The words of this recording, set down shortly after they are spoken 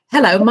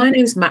Hello, my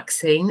name is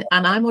Maxine,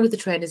 and I'm one of the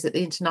trainers at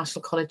the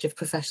International College of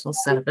Professional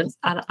Celebrants,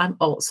 and I'm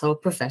also a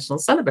professional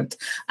celebrant.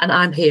 And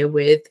I'm here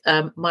with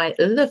my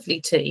lovely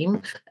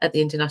team at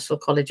the International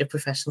College of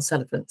Professional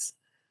Celebrants.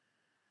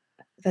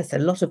 That's a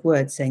lot of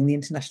words saying the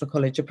International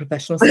College of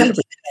Professional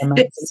Celebrants.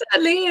 It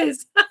certainly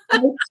is.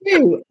 I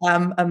too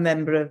am a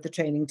member of the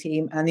training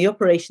team and the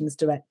operations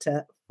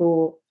director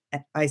for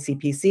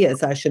ICPC,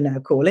 as I should now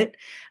call it.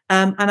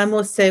 And I'm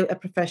also a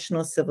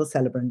professional civil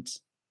celebrant.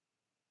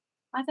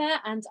 Hi there,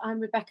 and I'm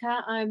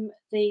Rebecca. I'm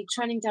the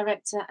training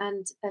director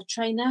and a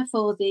trainer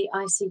for the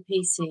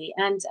ICPC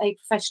and a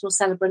professional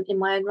celebrant in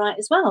my own right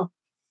as well.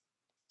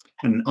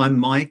 And I'm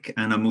Mike,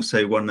 and I'm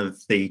also one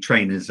of the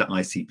trainers at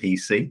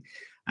ICPC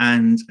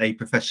and a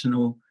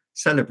professional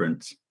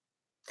celebrant.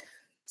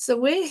 So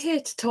we're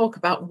here to talk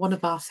about one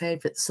of our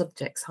favourite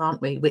subjects,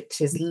 aren't we, which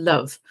is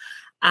love.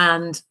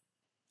 And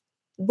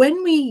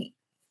when we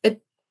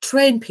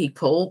train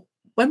people,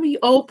 when we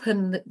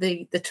open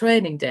the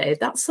training day,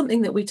 that's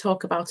something that we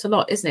talk about a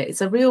lot, isn't it?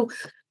 It's a real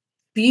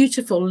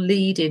beautiful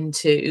lead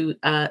into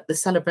the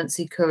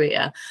celebrancy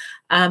career.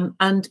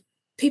 And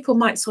people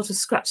might sort of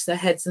scratch their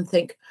heads and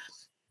think,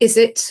 is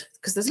it?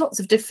 Because there's lots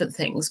of different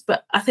things.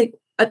 But I think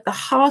at the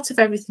heart of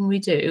everything we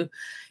do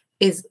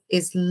is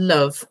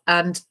love.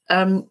 And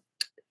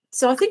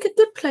so I think a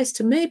good place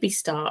to maybe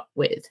start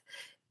with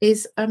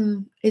is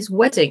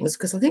weddings,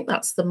 because I think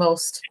that's the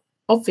most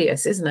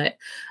obvious, isn't it?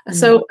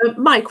 So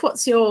Mike,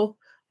 what's your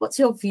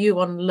view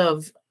on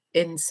love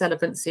in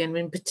celebrancy and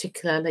in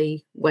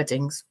particularly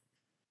weddings?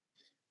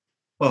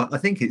 Well, I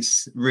think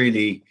it's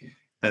really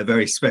a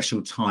very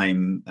special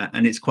time,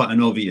 and it's quite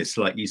an obvious,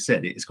 like you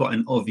said, it's quite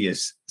an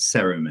obvious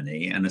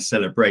ceremony and a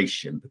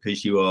celebration,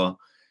 because you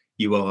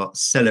are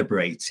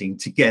celebrating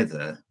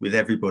together with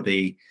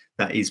everybody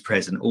that is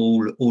present,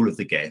 all of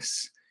the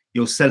guests.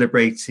 You're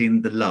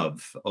celebrating the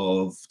love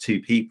of two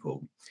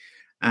people.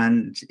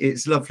 And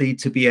it's lovely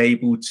to be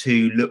able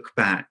to look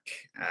back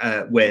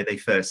where they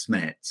first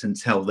met and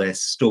tell their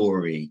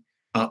story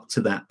up to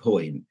that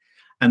point.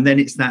 And then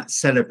it's that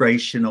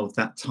celebration of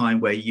that time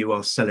where you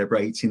are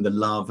celebrating the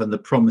love and the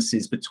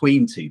promises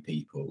between two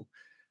people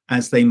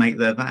as they make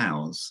their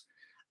vows,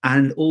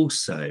 and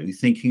also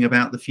thinking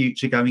about the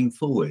future going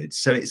forward.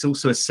 So it's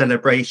also a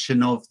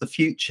celebration of the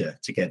future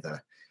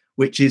together,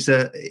 which is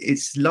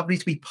it's lovely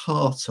to be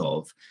part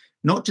of,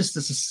 not just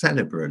as a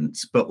celebrant,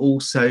 but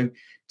also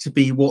to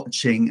be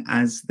watching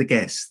as the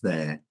guests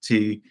there,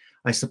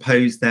 I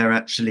suppose they're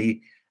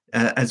actually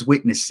as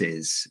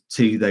witnesses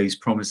to those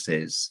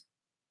promises.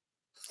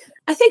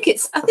 I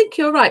think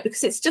you're right,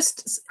 because it's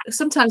just,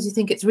 sometimes you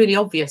think it's really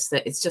obvious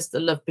that it's just the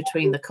love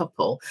between the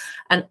couple.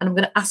 And I'm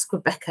going to ask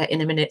Rebecca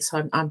in a minute.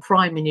 So I'm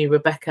priming you,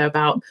 Rebecca,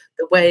 about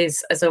the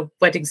ways as a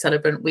wedding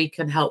celebrant we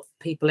can help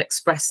people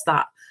express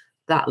that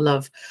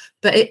love.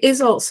 But it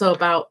is also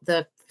about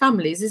the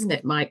families, isn't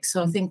it, Mike?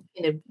 So I think,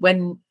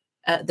 when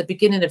at the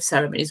beginning of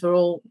ceremonies, we're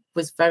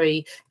always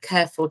very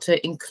careful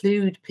to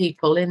include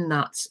people in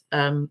that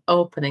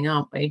opening,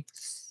 aren't we?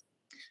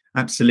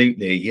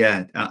 Absolutely,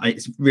 yeah.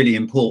 It's really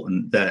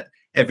important that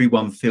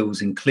everyone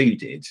feels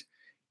included,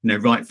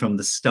 right from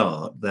the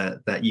start,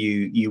 that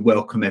you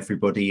welcome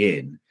everybody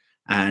in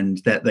and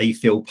that they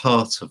feel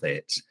part of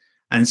it.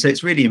 And so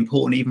it's really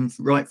important, even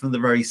right from the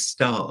very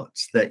start,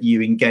 that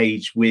you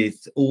engage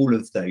with all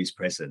of those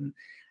present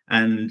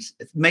and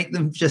make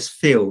them just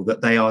feel that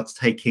they are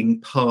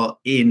taking part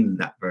in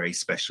that very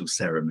special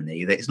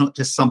ceremony, that it's not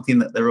just something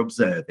that they're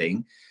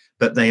observing,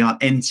 but they are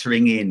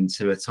entering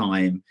into a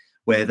time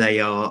where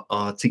they are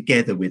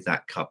together with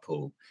that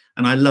couple.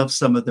 And I love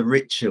some of the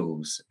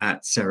rituals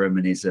at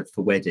ceremonies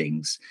for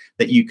weddings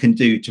that you can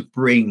do to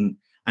bring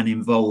and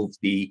involve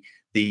the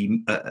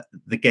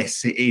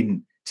guests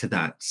in to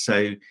that.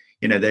 So,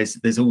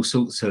 there's all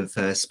sorts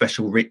of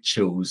special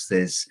rituals.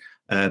 There's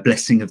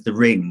blessing of the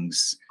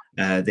rings.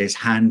 There's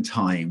hand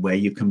time, where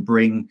you can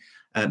bring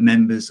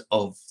members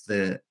of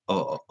their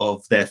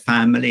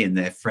family and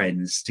their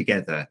friends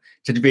together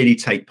to really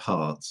take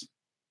part.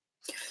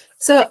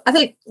 So I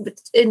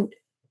think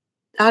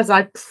as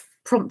I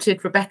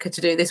prompted Rebecca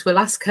to do this, we'll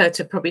ask her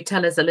to probably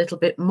tell us a little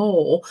bit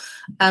more.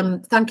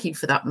 Thank you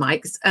for that,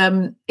 Mike.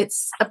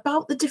 It's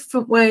about the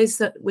different ways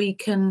that we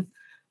can,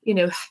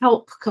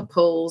 help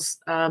couples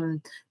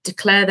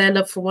declare their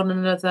love for one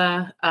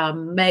another,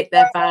 make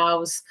their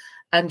vows,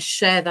 and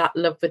share that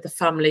love with the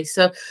family.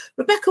 So,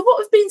 Rebecca,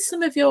 what have been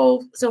some of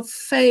your sort of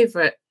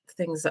favourite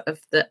things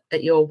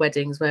at your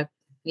weddings where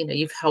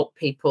you've helped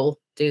people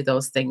do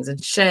those things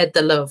and shared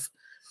the love?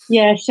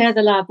 Yeah, share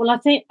the love. Well, I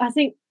think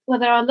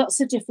there are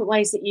lots of different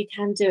ways that you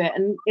can do it,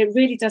 and it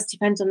really does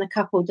depend on the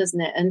couple, doesn't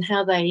it, and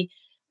how they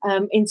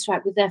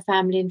interact with their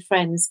family and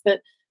friends. But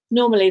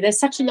normally, there's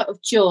such a lot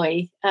of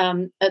joy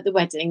at the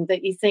wedding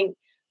that you think,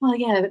 well,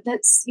 yeah,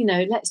 let's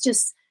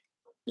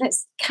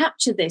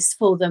capture this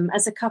for them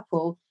as a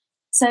couple.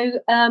 So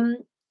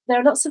there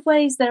are lots of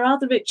ways. There are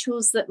the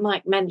rituals that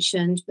Mike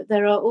mentioned, but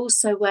there are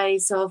also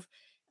ways of,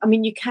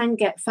 you can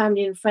get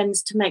family and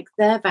friends to make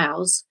their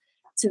vows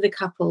to the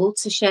couple,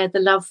 to share the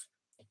love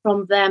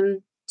from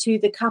them to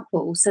the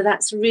couple. So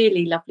that's a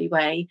really lovely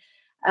way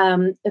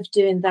of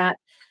doing that.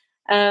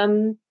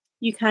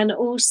 You can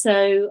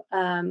also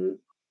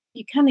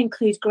you can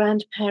include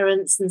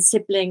grandparents and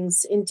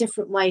siblings in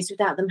different ways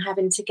without them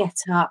having to get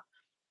up.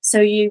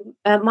 So you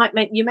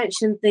you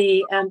mentioned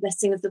the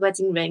blessing of the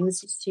wedding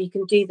rings, so you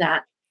can do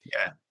that.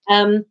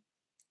 Yeah.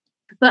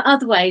 But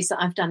other ways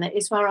that I've done it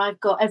is where I've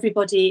got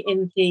everybody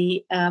in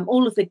the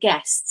all of the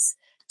guests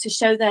to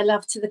show their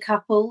love to the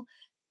couple.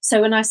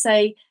 So when I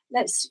say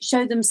let's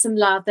show them some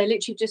love, they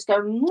literally just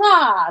go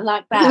mwah,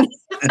 like that.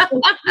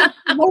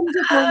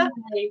 Wonderful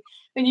way.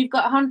 When you've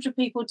got 100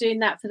 people doing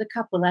that for the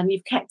couple and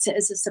you've kept it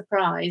as a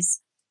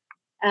surprise,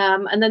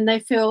 and then they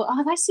feel,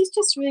 oh, this is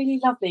just really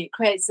lovely. It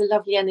creates a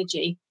lovely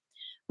energy.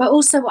 But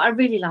also what I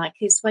really like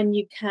is when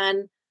you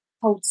can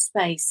hold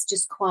space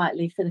just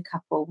quietly for the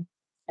couple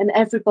and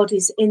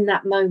everybody's in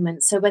that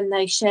moment. So when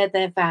they share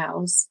their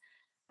vows,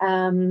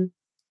 and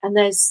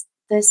there's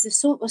this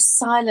sort of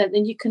silent,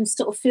 and you can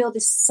sort of feel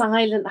this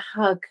silent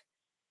hug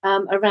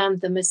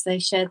around them as they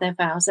share their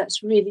vows.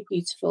 That's really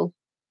beautiful.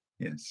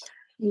 Yes.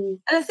 And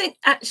I think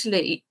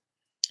actually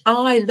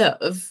I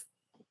love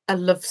a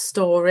love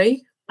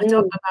story. I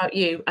don't know about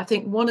you. I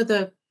think one of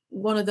the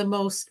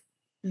most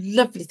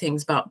lovely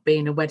things about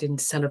being a wedding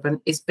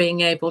celebrant is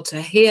being able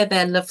to hear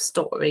their love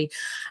story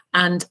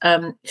and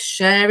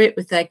share it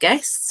with their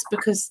guests,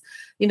 because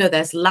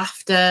there's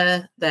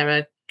laughter, there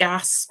are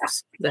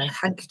gasps, the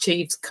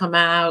handkerchiefs come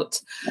out,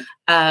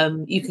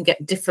 you can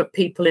get different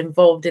people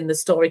involved in the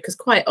story, because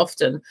quite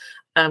often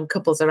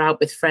couples are out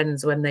with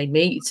friends when they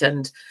meet,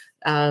 and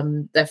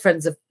their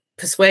friends have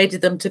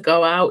persuaded them to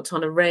go out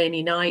on a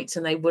rainy night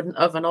and they wouldn't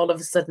have, and all of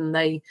a sudden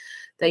they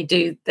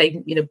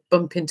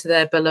bump into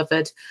their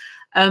beloved.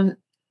 And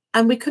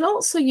we can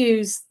also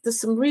there's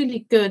some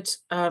really good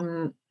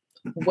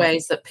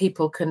ways that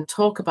people can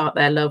talk about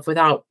their love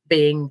without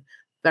being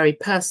very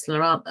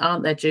personal,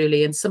 aren't there,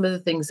 Julie? And some of the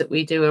things that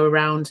we do are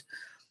around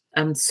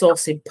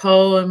sourcing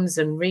poems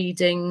and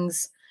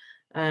readings.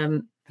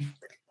 In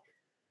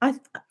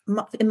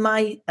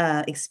my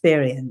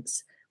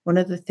experience, one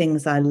of the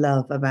things I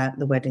love about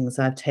the weddings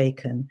I've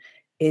taken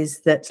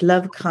is that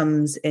love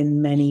comes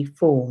in many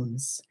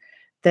forms.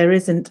 There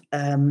is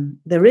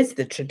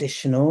the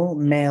traditional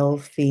male,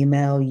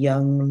 female,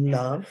 young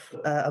love,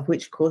 of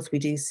which, of course, we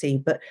do see,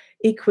 but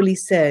equally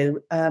so,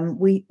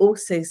 we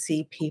also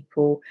see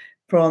people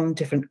from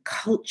different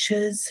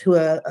cultures who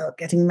are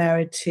getting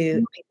married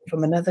to people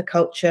from another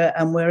culture,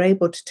 and we're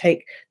able to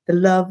take the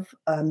love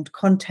and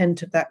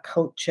content of that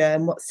culture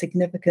and what's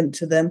significant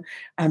to them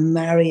and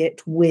marry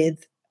it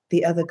with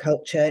the other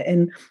culture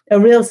in a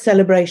real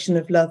celebration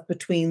of love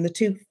between the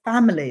two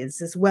families,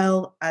 as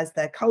well as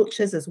their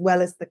cultures, as well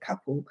as the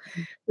couple.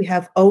 We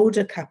have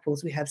older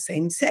couples, we have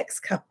same-sex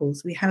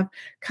couples, we have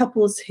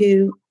couples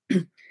who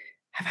have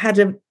had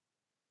a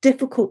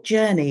difficult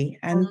journey,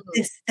 and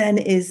this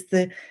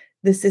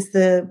is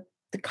the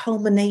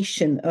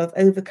culmination of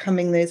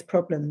overcoming those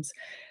problems.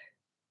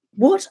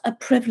 What a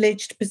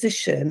privileged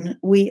position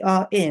we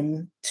are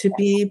in to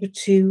be able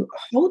to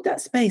hold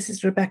that space,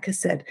 as Rebecca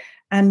said,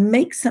 and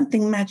make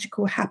something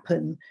magical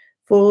happen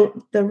for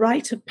the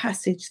rite of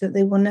passage that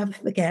they will never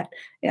forget.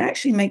 It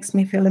actually makes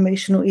me feel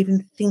emotional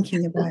even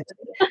thinking about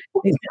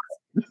it.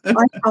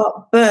 My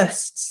heart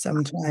bursts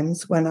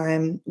sometimes when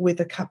I'm with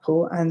a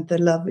couple and the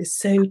love is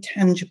so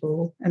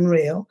tangible and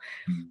real.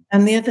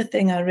 And the other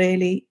thing I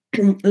really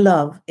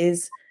love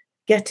is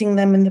getting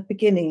them in the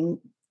beginning,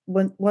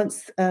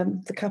 once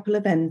the couple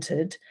have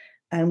entered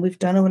and we've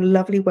done a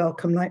lovely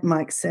welcome, like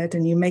Mike said,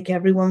 and you make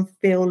everyone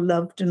feel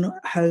loved and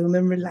at home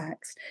and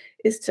relaxed,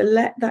 is to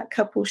let that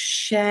couple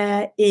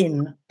share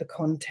in the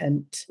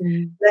content.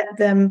 Let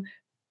them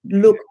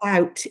look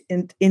out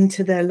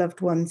into their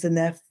loved ones and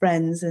their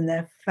friends and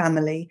their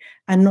family,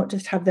 and not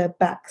just have their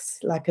backs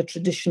like a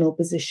traditional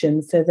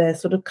position, so they're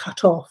sort of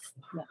cut off.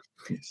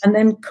 Yes. And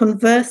then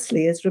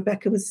conversely, as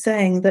Rebecca was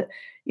saying, that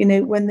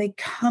when they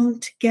come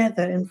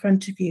together in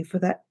front of you for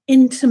that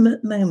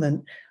intimate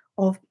moment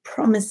of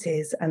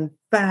promises and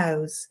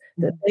vows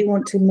that they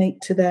want to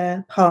make to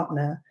their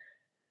partner,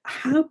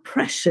 how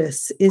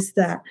precious is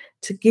that,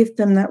 to give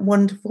them that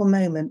wonderful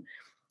moment?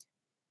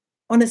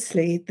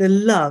 Honestly, the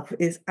love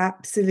is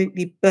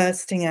absolutely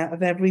bursting out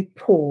of every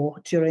pore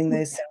during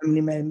those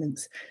ceremony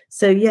moments.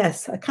 So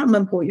yes, I can't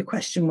remember what your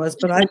question was,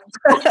 but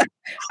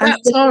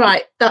That's all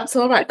right. That's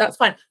all right. That's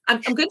fine. I'm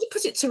going to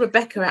put it to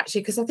Rebecca,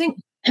 actually, because I think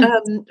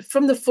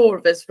from the four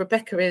of us,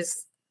 Rebecca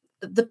is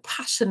the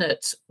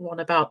passionate one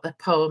about the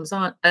poems,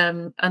 aren't?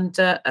 And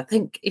I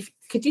think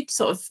could you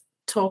sort of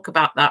talk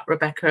about that,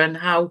 Rebecca, and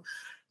how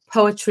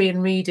poetry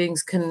and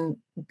readings can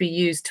be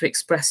used to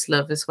express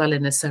love as well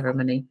in a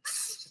ceremony?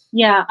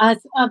 Yeah,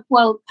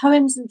 well,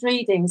 poems and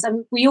readings,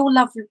 and we all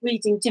love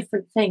reading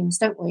different things,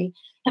 don't we?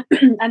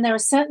 And there are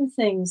certain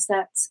things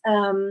that,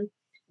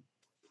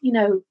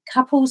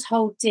 couples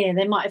hold dear.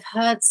 They might have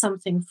heard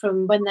something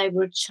from when they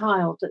were a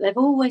child that they've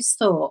always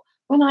thought,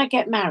 when I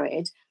get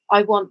married,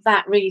 I want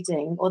that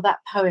reading or that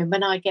poem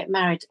when I get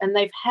married. And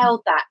they've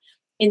held that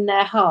in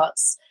their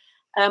hearts.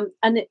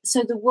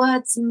 So the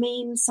words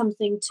mean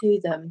something to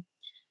them,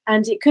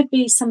 and it could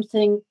be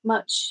something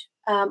much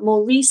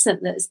more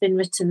recent that has been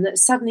written that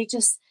suddenly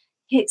just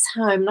hits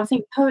home. And I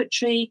think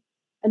poetry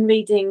and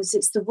readings,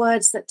 it's the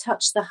words that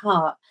touch the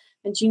heart.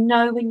 And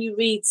when you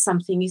read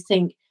something, you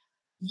think,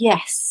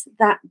 yes,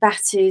 that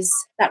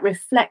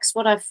reflects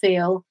what I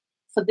feel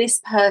for this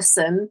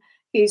person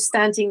who's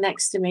standing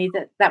next to me,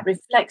 that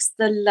reflects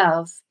the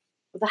love,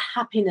 the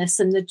happiness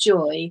and the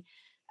joy,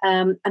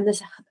 and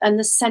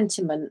the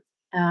sentiment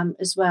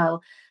as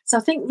well. So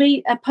I think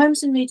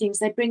poems and readings,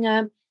 they bring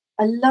a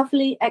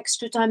lovely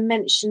extra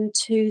dimension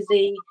to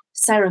the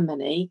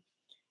ceremony,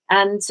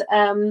 and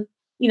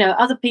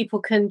other people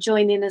can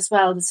join in as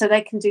well, so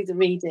they can do the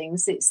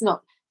readings. It's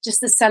not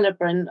just the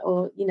celebrant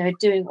or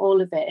doing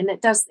all of it, and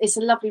it's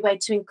a lovely way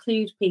to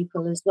include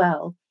people as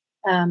well,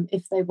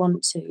 if they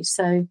want to.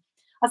 So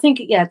I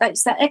think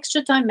that's that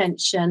extra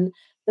dimension,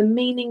 the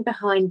meaning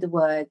behind the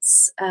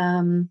words,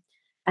 and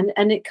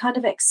it kind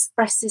of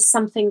expresses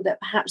something that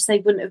perhaps they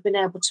wouldn't have been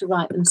able to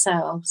write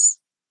themselves.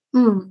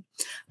 And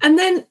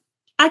then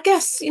I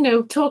guess,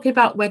 talking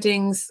about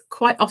weddings,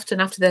 quite often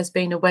after there's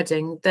been a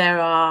wedding,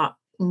 there are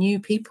new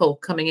people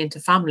coming into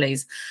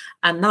families,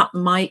 and that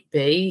might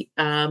be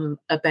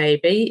a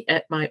baby,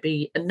 it might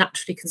be a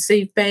naturally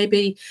conceived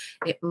baby,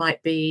 it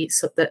might be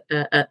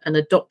an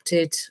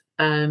adopted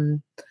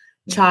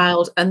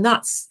child, and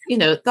that's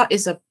that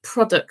is a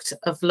product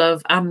of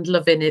love and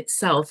love in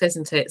itself,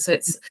 isn't it? So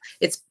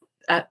it's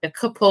a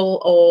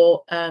couple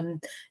or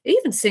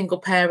even single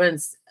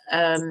parents.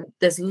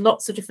 There's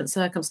lots of different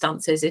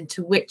circumstances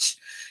into which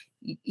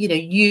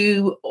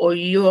you or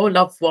your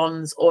loved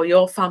ones or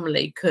your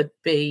family could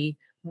be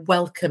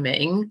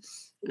welcoming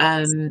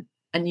a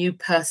new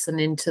person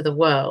into the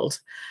world.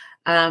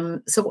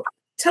 So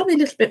tell me a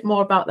little bit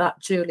more about that,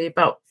 Julie,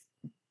 about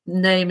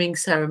naming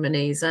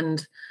ceremonies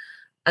and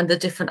the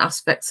different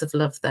aspects of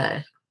love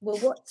there. Well,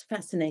 what's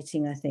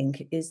fascinating, I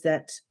think, is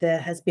that there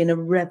has been a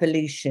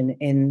revolution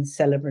in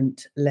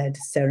celebrant-led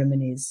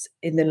ceremonies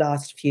in the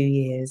last few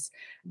years.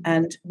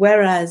 And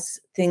whereas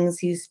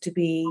things used to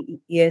be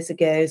years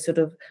ago sort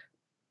of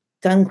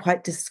done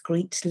quite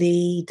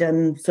discreetly,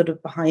 done sort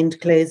of behind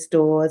closed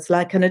doors,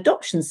 like an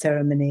adoption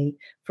ceremony,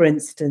 for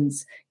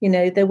instance,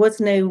 there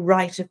was no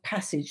rite of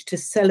passage to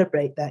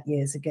celebrate that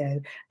years ago.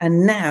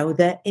 And now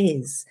there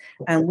is.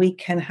 And we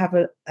can have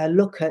a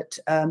look at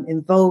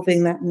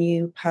involving that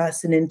new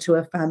person into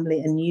a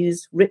family and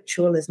use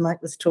ritual, as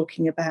Mike was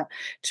talking about,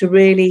 to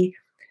really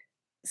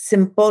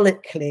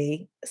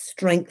symbolically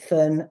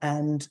strengthen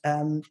and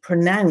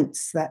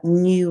pronounce that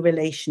new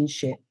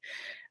relationship.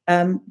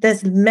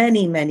 There's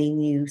many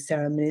new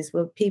ceremonies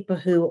where people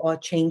who are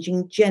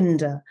changing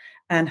gender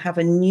and have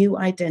a new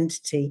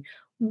identity.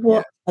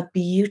 What a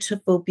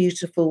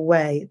beautiful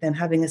way than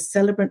having a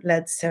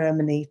celebrant-led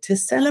ceremony to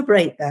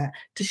celebrate that,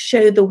 to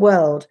show the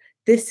world,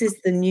 this is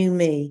the new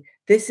me,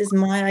 this is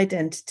my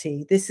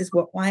identity, this is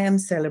what I am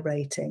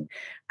celebrating.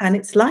 And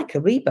it's like a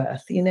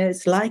rebirth,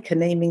 it's like a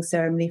naming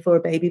ceremony for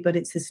a baby, but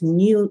it's this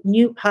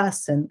new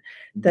person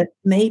that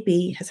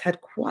maybe has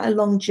had quite a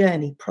long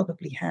journey,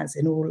 probably has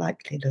in all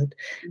likelihood,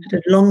 had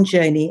a long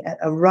journey at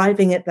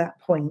arriving at that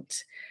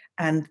point.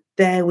 And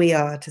there we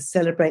are to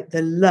celebrate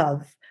the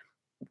love,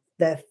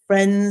 their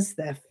friends,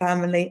 their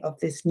family, of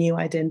this new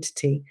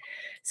identity.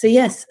 So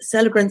yes,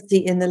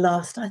 celebrancy in the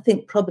last, I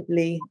think,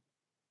 probably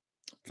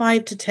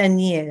 5 to 10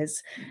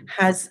 years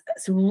has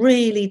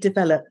really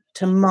developed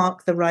to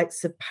mark the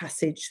rites of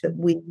passage that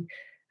we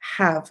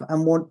have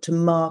and want to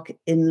mark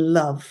in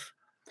love.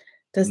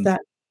 Does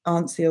that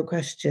answer your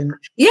question?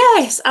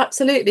 Yes,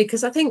 absolutely.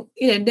 Because I think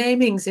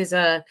namings is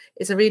a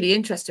really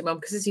interesting one,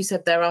 because as you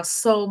said, there are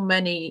so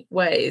many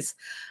ways.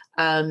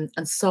 And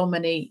so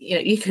many,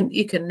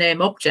 you can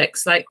name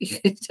objects, like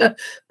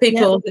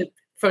people. Yeah.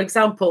 For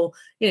example,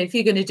 if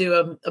you're going to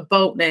do a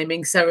boat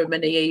naming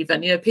ceremony,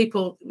 even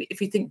people,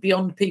 if you think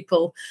beyond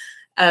people,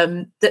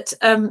 that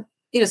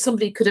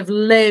somebody could have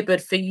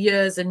laboured for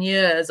years and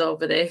years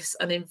over this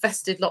and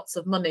invested lots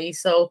of money.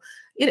 So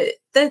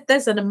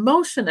there's an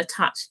emotion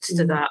attached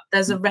to that.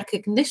 There's a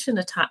recognition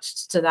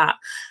attached to that.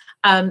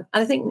 And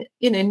I think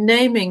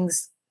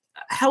namings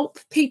help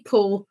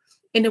people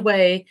in a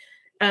way.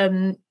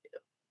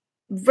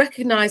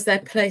 Recognize their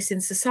place in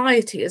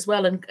society as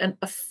well, and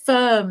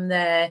affirm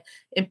their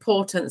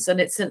importance, and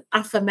it's an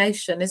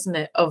affirmation, isn't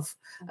it, of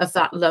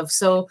that love.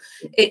 So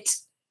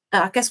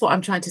I guess what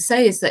I'm trying to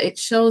say is that it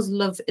shows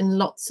love in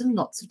lots and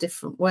lots of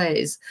different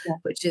ways,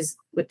 which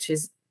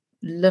is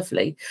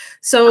lovely.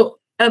 So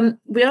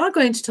we are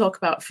going to talk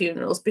about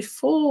funerals.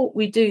 Before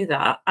we do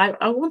that,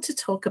 I want to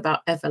talk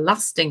about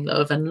everlasting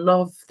love and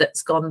love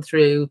that's gone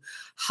through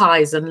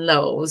highs and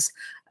lows.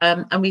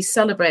 And we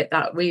celebrate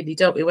that, really,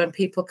 don't we, when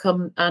people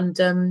come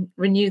and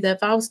renew their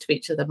vows to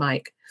each other,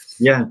 Mike?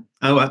 Yeah.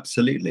 Oh,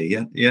 absolutely.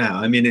 Yeah.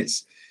 I mean,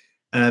 it's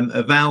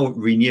a vow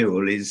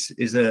renewal is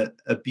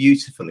a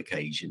beautiful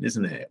occasion,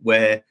 isn't it?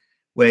 Where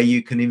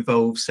you can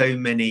involve so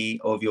many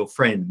of your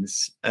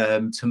friends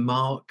to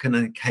mark an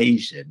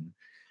occasion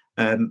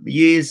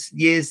years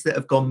that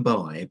have gone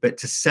by, but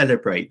to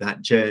celebrate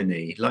that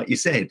journey, like you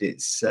said,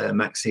 it's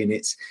Maxine,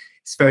 it's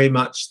very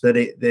much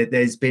that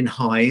there's been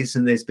highs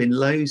and there's been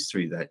lows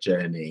through that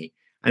journey,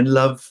 and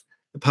love,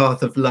 the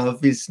path of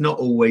love is not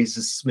always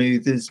as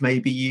smooth as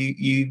maybe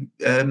you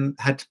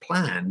had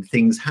planned.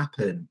 Things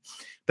happen,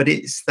 but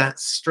it's that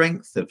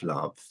strength of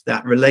love,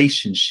 that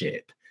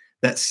relationship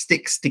that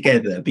sticks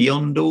together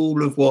beyond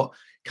all of what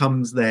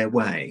comes their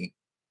way.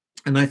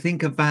 And I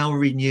think a vow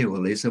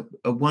renewal is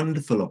a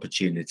wonderful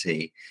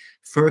opportunity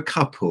for a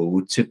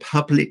couple to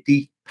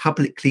publicly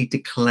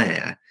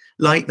declare,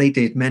 like they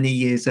did many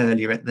years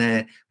earlier at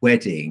their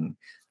wedding,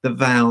 the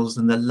vows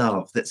and the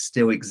love that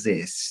still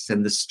exists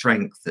and the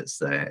strength that's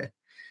there.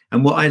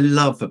 And what I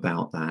love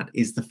about that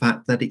is the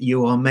fact that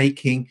you're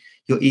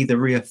either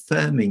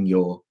reaffirming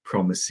your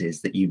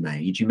promises that you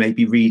made. You may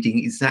be reading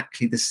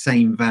exactly the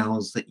same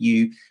vows that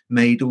you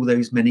made all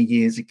those many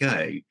years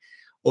ago,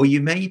 or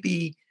you may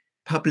be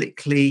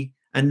publicly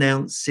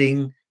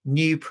announcing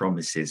new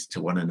promises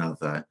to one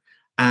another,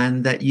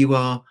 and that you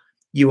are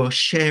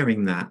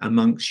sharing that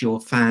amongst your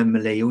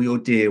family or your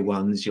dear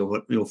ones,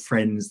 your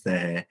friends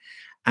there.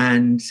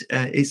 And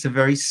it's a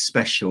very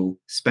special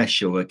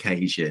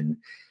occasion,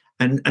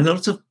 and a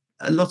lot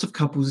of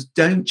couples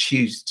don't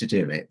choose to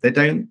do it. They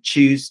don't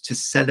choose to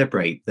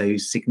celebrate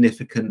those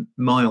significant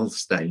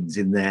milestones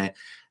in their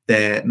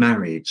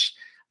marriage,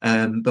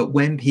 but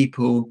when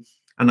people,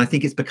 and I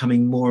think it's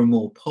becoming more and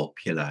more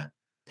popular,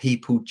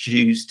 people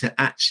choose to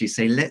actually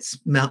say, let's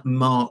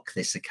mark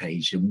this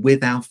occasion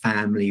with our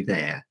family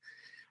there.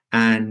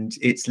 And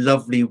it's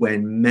lovely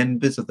when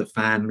members of the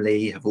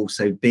family have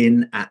also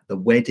been at the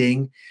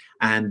wedding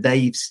and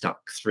they've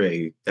stuck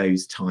through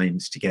those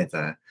times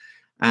together.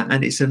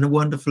 And it's a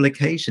wonderful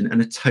occasion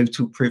and a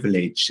total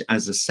privilege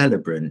as a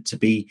celebrant to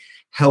be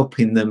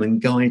helping them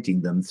and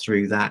guiding them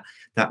through that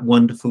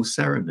wonderful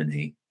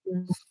ceremony.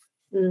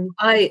 Mm.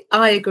 I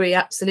agree,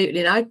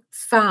 absolutely. And I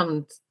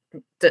found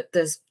that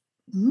there's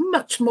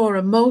much more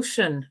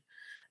emotion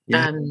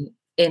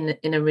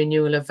in a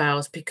renewal of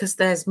vows, because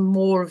there's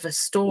more of a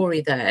story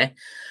there.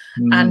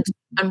 And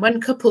when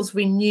couples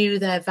renew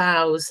their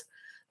vows,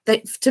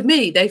 to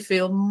me they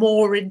feel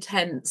more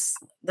intense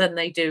than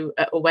they do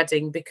at a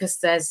wedding, because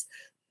there's,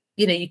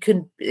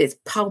 it's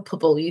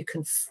palpable, you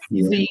can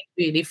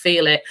really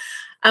feel it.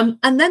 And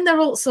then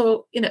they're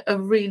also, a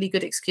really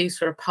good excuse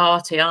for a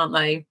party, aren't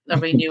they? A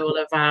renewal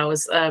of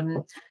vows.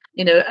 And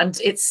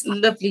it's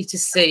lovely to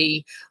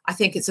see. I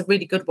think it's a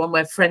really good one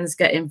where friends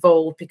get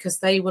involved, because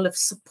they will have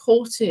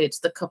supported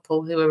the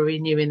couple who are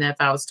renewing their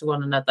vows to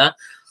one another.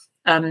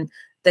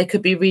 They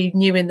could be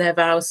renewing their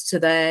vows to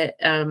their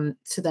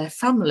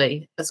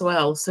family as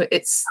well. So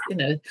it's,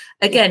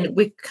 again,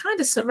 we're kind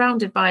of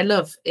surrounded by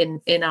love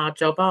in our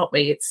job, aren't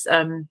we?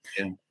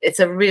 It's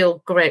a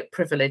real great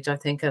privilege, I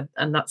think,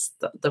 and that's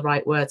the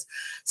right words.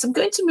 So I'm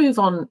going to move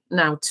on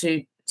now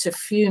to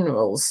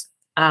funerals,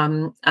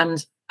 and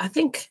I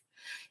think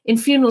in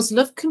funerals,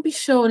 love can be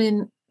shown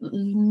in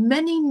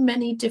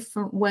many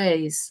different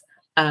ways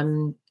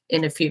in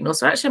a funeral.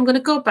 So actually, I'm going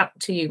to go back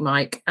to you,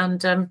 Mike,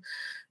 and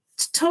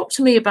talk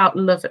to me about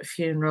love at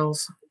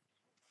funerals.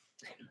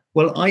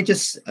 Well, I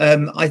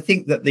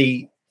think that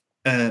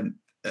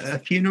a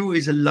funeral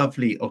is a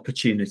lovely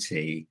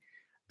opportunity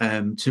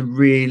to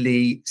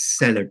really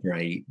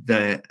celebrate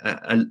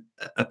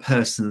a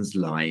person's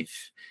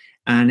life,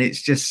 and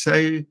it's just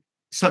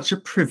such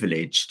a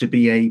privilege to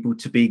be able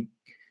to be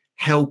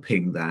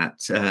helping that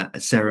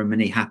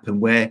ceremony happen,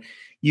 where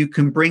you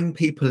can bring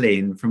people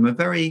in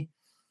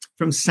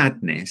from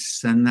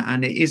sadness,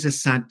 and it is a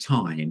sad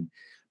time,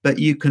 but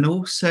you can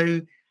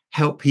also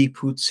help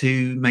people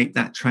to make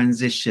that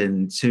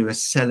transition to a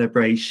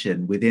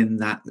celebration within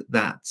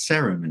that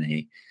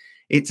ceremony.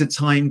 It's a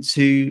time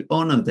to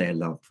honor their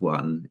loved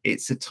one.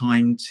 It's a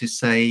time to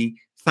say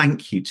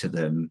thank you to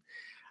them.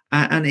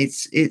 And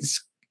it's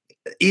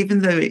even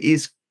though it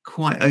is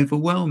quite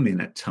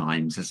overwhelming at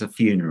times as a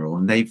funeral,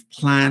 and they've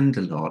planned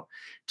a lot,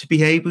 to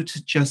be able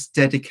to just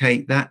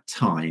dedicate that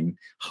time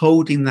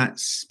holding that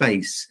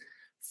space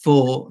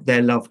for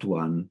their loved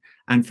one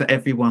and for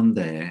everyone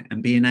there,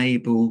 and being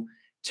able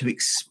to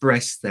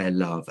express their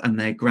love and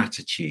their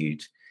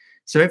gratitude.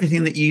 So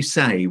everything that you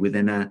say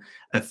within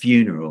a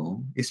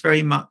funeral is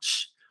very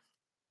much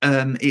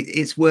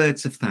it's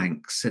words of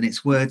thanks, and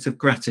it's words of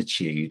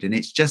gratitude, and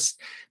it's just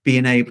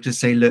being able to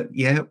say, look,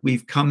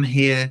 we've come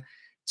here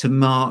to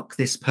mark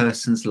this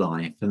person's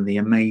life and the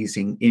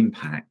amazing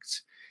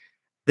impact.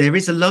 There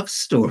is a love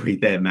story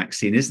there,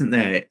 Maxine, isn't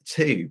there,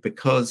 too?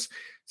 Because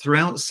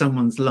throughout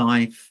someone's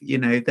life,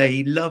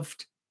 they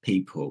loved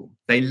people,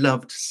 they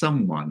loved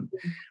someone,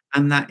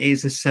 and that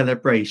is a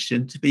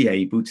celebration to be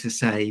able to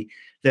say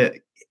that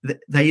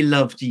they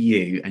loved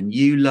you and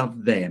you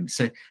loved them.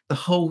 So the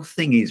whole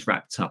thing is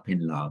wrapped up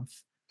in love.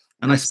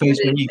 And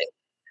absolutely. I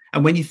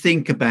suppose when you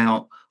think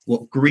about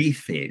what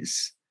grief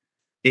is,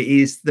 it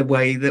is the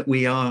way that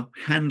we are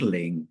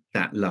handling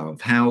that love,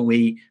 how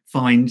we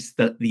find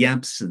that the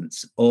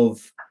absence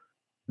of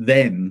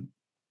them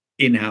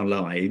in our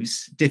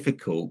lives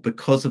difficult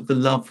because of the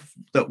love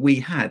that we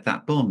had,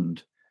 that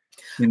bond.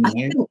 You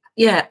know?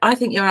 I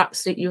think you're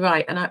absolutely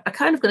right. And I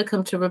kind of going to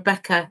come to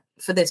Rebecca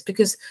for this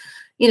because,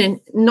 you know,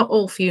 not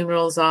all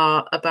funerals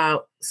are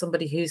about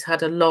somebody who's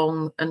had a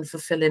long and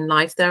fulfilling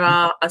life. There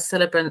are, as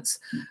celebrants,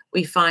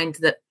 we find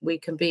that we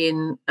can be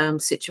in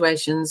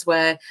situations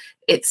where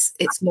it's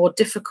more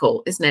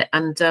difficult, isn't it?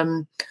 And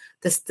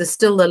there's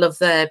still the love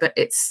there, but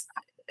it's,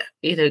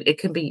 you know, it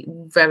can be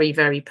very,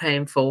 very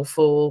painful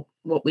for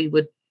what we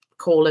would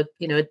call a,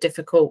 you know, a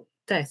difficult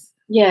death.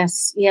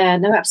 Yes, yeah,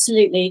 no,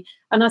 absolutely.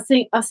 And I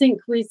think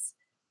with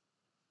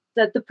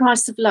the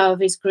price of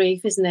love is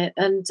grief, isn't it?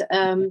 And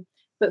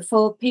but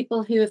for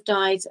people who have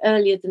died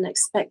earlier than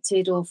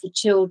expected, or for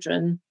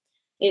children,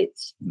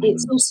 it's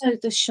also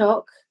the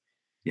shock.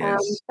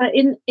 Yes. But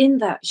in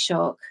that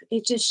shock,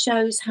 it just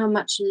shows how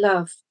much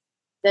love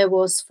there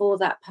was for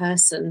that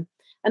person.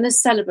 And as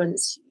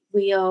celebrants,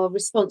 we are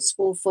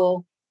responsible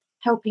for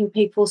helping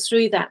people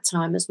through that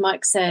time, as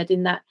Mike said,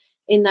 in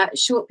that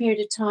short period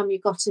of time you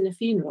got in a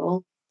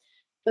funeral.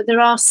 But there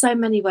are so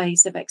many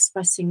ways of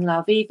expressing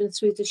love, even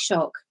through the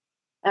shock.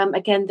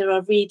 Again, there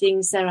are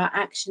readings, there are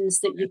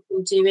actions that you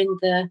can do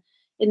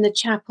in the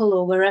chapel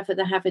or wherever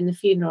they're having the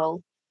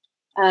funeral.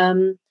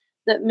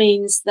 That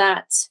means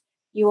that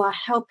you are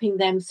helping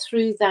them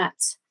through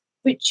that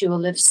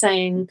ritual of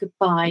saying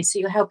goodbye. So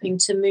you're helping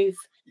to move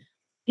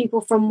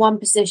people from one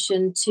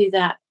position to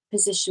that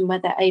position where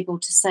they're able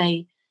to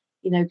say,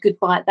 you know,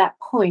 goodbye at that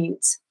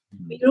point.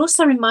 But you're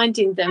also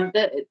reminding them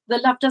that the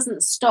love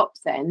doesn't stop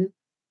then.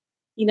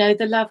 You know,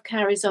 the love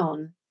carries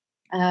on.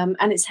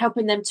 And it's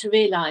helping them to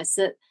realise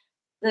that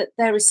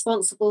they're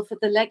responsible for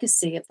the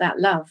legacy of that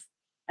love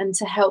and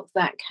to help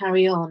that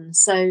carry on.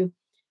 So, you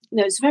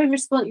know, it's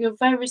you're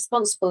very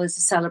responsible as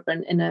a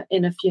celebrant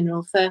in a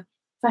funeral for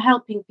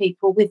helping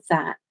people with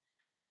that.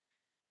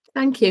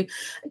 Thank you.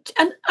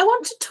 And I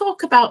want to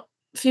talk about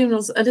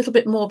funerals a little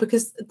bit more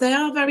because they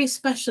are very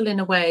special in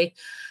a way.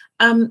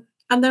 And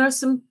there are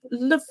some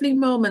lovely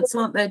moments,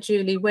 aren't there,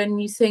 Julie, when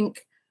you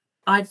think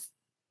I've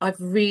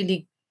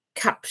really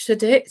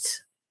captured it.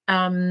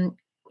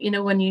 You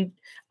know, when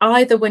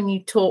you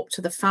talk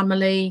to the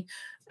family,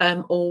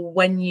 or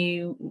when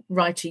you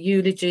write a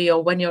eulogy,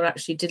 or when you're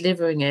actually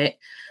delivering it,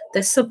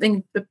 there's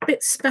something a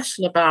bit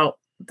special about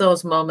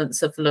those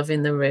moments of love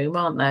in the room,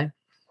 aren't there?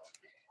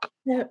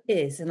 There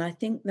is, and I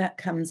think that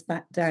comes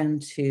back down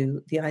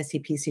to the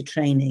ICPC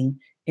training,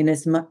 in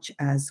as much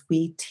as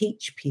we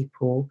teach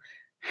people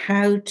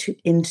how to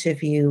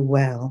interview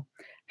well,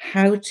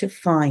 how to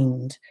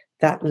find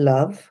that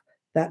love,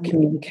 that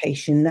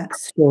communication, that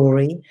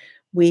story.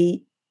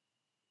 We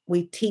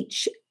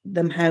teach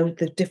them how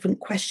the different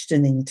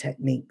questioning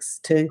techniques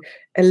to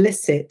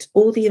elicit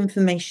all the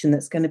information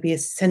that's going to be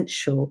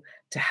essential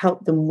to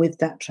help them with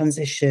that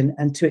transition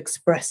and to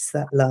express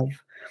that love.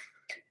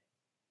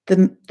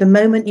 The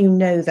moment you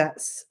know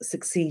that's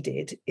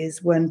succeeded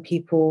is when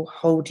people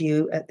hold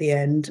you at the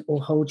end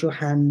or hold your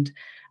hand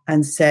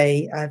and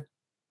say,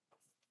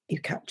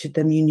 you captured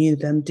them, you knew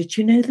them. Did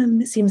you know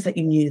them? It seems that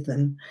you knew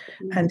them.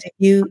 And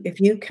if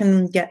you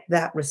can get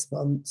that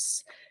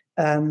response,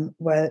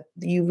 where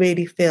you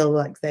really feel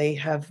like they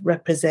have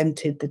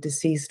represented the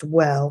deceased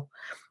well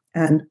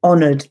and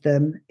honoured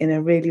them in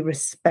a really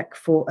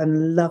respectful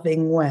and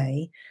loving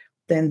way,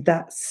 then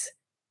that's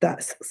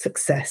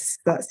success.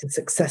 That's a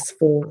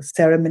successful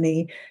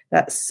ceremony.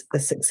 That's a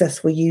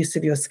successful use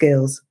of your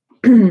skills.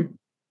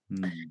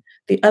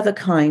 The other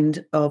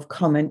kind of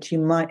comment you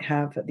might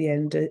have at the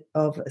end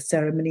of a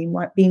ceremony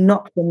might be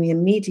not from the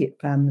immediate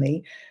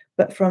family,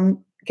 but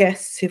from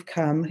guests who've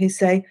come who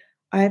say,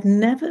 I've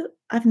never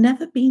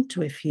been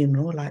to a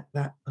funeral like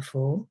that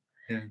before.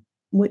 Yeah.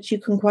 Which you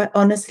can quite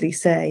honestly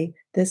say,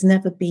 there's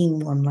never been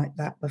one like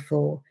that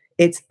before.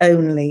 It's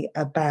only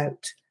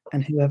about,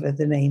 and whoever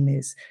the name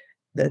is,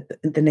 the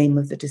name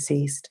of the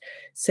deceased.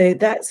 So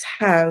that's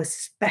how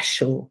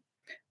special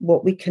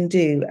what we can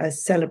do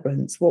as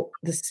celebrants, what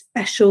the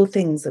special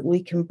things that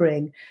we can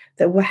bring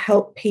that will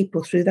help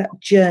people through that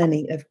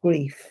journey of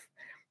grief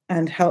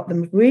and help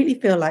them really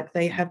feel like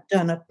they have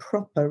done a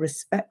proper,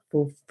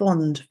 respectful,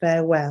 fond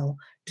farewell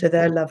to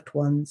their loved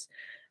ones.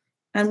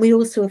 And we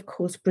also, of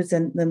course,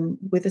 present them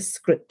with a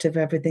script of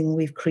everything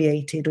we've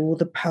created, all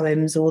the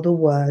poems, all the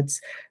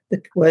words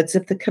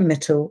of the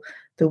committal,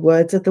 the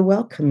words of the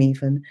welcome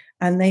even.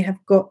 And they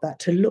have got that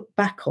to look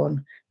back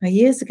on. Now,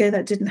 years ago,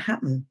 that didn't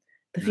happen.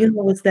 The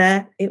funeral was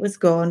there, it was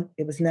gone,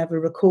 it was never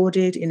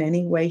recorded in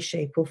any way,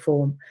 shape or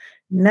form.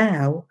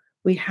 Now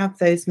we have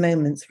those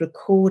moments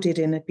recorded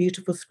in a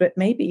beautiful script,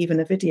 maybe even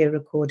a video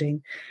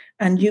recording,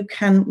 and you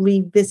can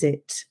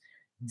revisit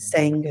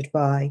saying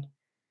goodbye.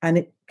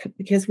 And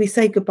because we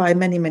say goodbye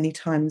many, many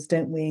times,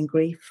 don't we, in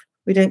grief?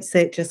 We don't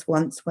say it just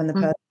once when the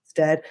person's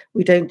dead.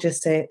 We don't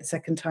just say it the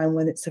second time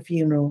when it's a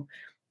funeral.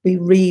 We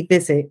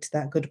revisit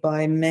that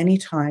goodbye many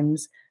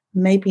times,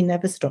 maybe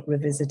never stop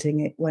revisiting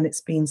it when it's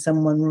been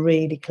someone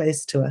really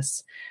close to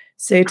us.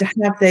 So to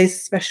have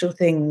those special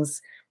things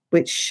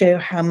which show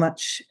how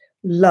much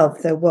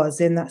love there was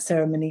in that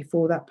ceremony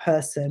for that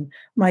person,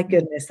 my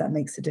goodness, that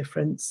makes a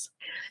difference.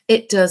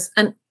 It does.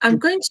 And I'm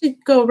going to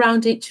go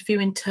around each of you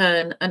in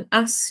turn and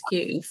ask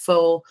you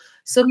for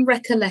some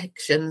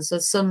recollections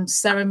of some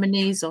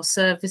ceremonies or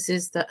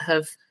services that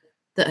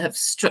have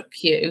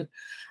struck you.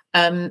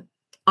 I'm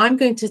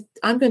going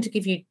to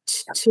give you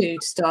two to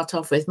start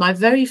off with. My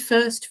very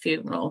first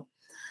funeral,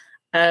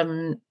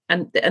 and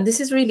this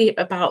is really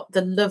about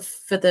the love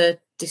for the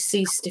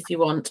deceased, if you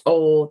want,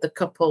 or the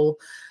couple.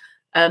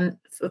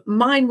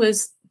 Mine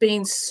was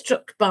being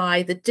struck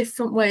by the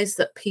different ways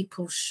that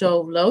people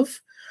show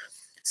love.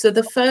 So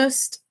the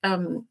first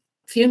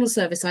funeral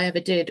service I ever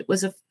did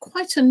was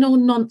quite a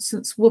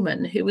no-nonsense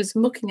woman who was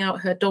mucking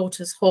out her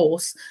daughter's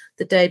horse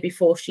the day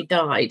before she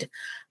died.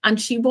 And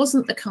she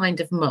wasn't the kind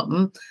of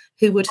mum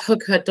who would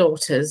hug her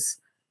daughters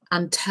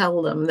and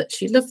tell them that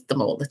she loved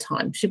them all the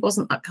time. She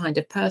wasn't that kind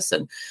of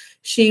person.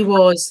 She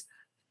was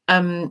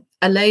a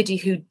lady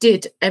who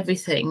did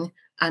everything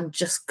and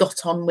just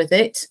got on with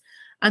it.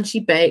 And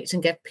she baked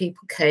and gave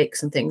people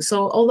cakes and things.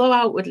 So although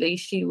outwardly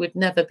she would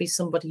never be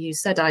somebody who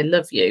said, I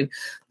love you,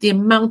 the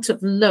amount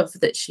of love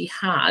that she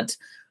had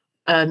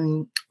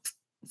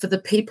for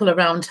the people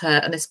around her,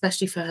 and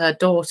especially for her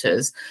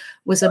daughters,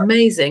 was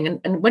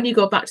amazing. And when you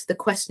go back to the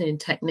questioning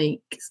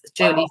technique,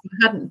 Julie, if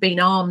you hadn't been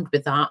armed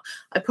with that,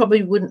 I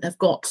probably wouldn't have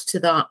got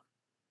to that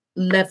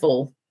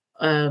level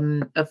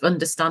of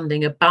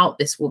understanding about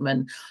this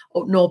woman,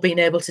 nor being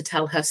able to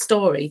tell her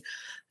story.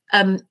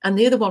 And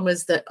the other one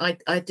was that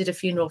I did a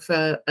funeral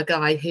for a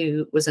guy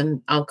who was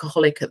an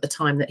alcoholic at the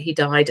time that he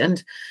died.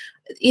 And,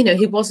 you know,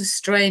 he was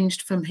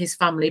estranged from his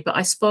family, but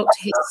I spoke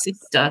to his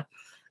sister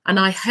and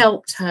I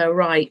helped her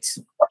write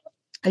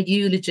a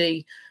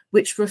eulogy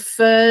which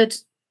referred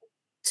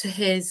to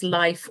his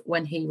life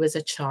when he was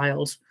a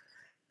child.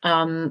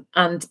 And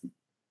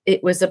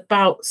it was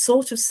about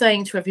sort of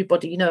saying to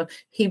everybody, you know,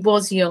 he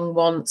was young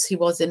once, he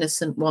was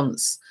innocent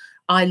once.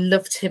 I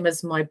loved him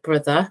as my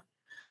brother.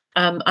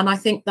 And I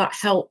think that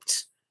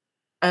helped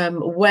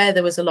where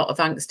there was a lot of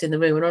angst in the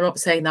room. And I'm not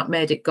saying that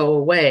made it go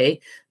away,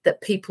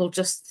 that people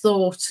just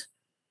thought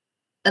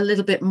a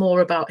little bit more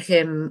about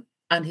him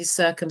and his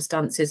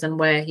circumstances and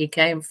where he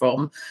came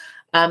from.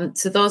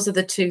 So those are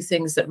the two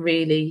things that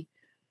really,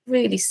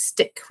 really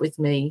stick with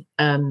me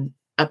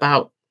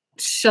about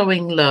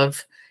showing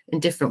love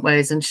in different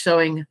ways and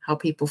showing how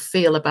people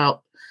feel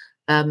about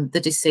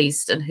the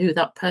deceased and who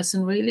that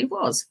person really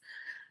was.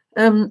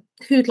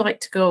 Who'd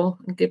like to go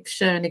and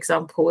share an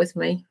example with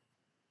me?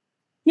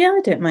 Yeah,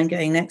 I don't mind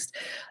going next.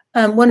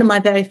 One of my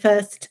very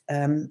first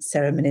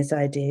ceremonies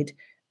I did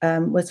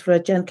was for a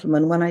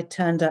gentleman. When I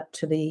turned up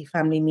to the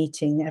family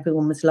meeting,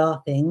 everyone was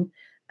laughing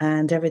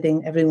and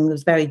everyone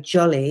was very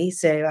jolly.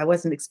 So I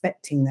wasn't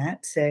expecting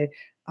that. So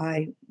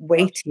I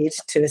waited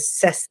to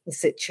assess the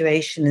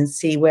situation and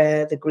see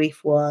where the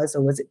grief was,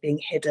 or was it being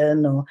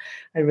hidden, or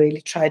I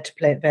really tried to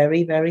play it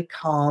very, very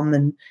calm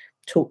and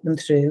talk them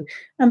through.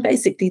 And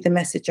basically the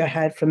message I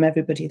had from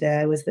everybody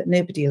there was that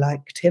nobody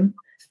liked him.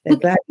 They're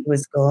glad he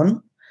was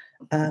gone.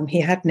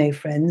 He had no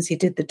friends. He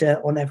did the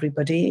dirt on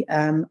everybody.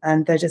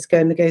 And they're just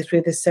going to go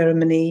through this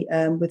ceremony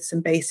with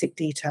some basic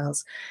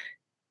details.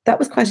 That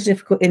was quite a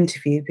difficult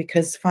interview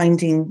because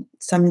finding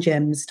some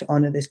gems to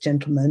honour this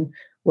gentleman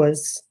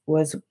was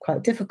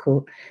quite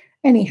difficult.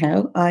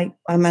 Anyhow, I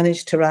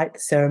managed to write the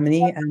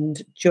ceremony,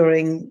 and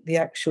during the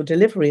actual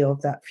delivery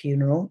of that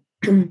funeral,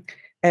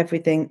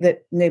 everything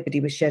that nobody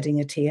was shedding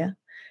a tear.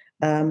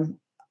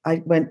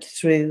 I went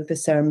through the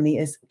ceremony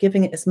as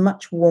giving it as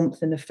much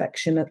warmth and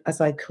affection as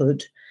I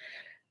could.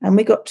 And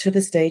we got to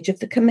the stage of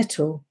the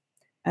committal.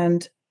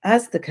 And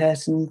as the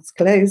curtains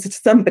closed,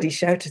 somebody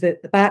shouted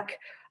at the back,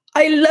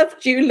 "I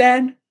loved you,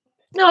 Len."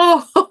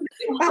 No,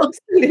 It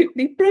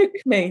absolutely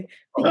broke me.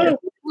 Because I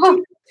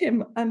loved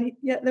him, and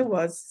yet there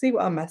was. See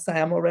what a mess I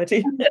am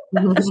already.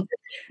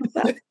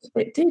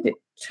 It did. It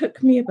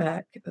took me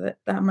aback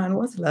that man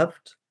was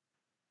loved.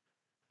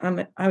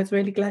 I was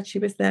really glad she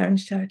was there and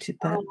shouted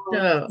that.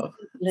 Oh,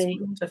 that's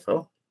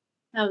wonderful.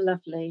 How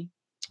lovely.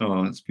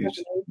 Oh, that's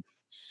beautiful. Lovely.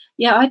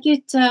 Yeah, I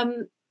did.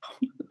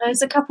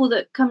 There's a couple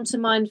that come to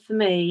mind for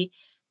me.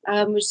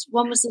 One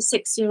was a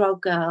 6-year-old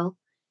girl,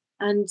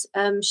 and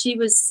she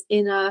was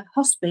in a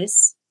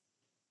hospice,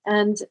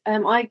 and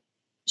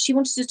she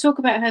wanted to talk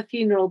about her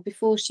funeral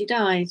before she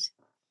died,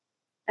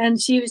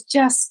 and she was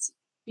just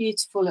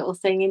beautiful little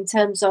thing in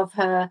terms of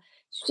her.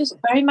 She was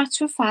just very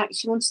matter of fact.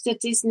 She wanted a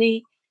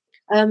Disney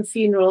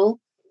funeral,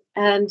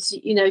 and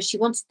you know,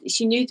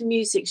 she knew the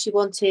music she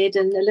wanted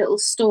and a little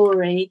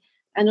story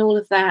and all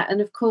of that. And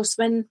of course,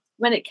 when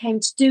it came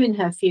to doing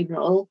her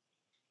funeral,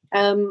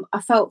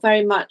 I felt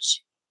very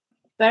much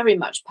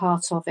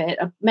part of it.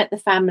 I met the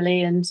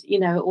family and, you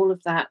know, all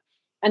of that,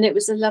 and it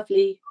was a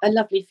lovely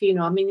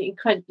funeral. I mean,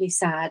 incredibly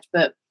sad,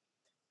 but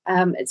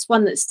it's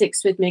one that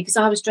sticks with me because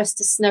I was dressed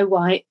as Snow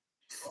White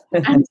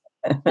and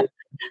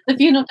the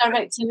funeral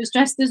director was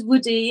dressed as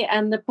Woody,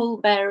 and the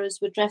pallbearers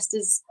were dressed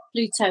as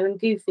Pluto and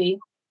Goofy.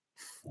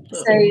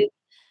 So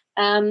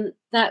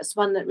that's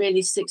one that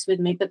really sticks with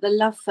me. But the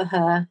love for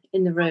her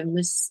in the room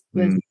was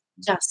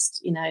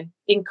just,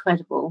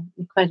 incredible.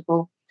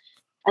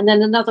 And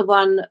then another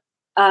one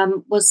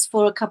was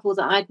for a couple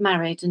that I'd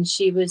married, and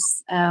she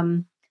was,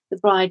 the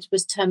bride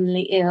was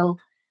terminally ill.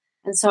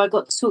 And so I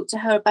got to talk to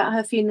her about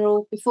her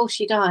funeral before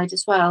she died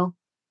as well.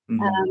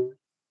 And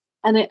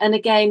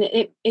again,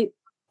 it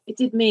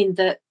did mean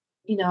that,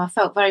 I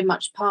felt very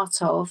much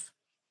part of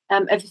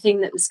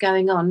everything that was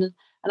going on.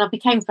 And I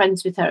became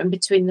friends with her in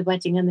between the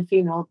wedding and the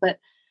funeral. But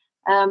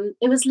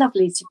it was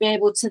lovely to be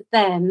able to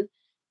then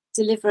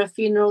deliver a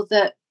funeral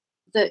that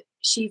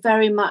she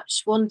very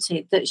much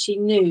wanted, that she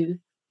knew,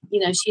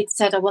 she had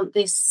said, I want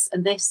this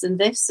and this and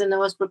this, and I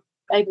was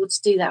able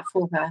to do that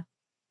for her.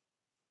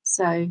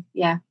 So,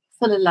 yeah,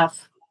 full of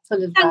love.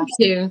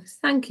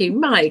 Thank you.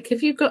 Mike,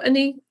 have you got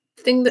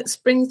anything that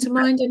springs to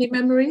mind, any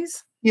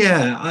memories?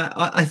 Yeah,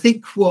 I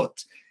think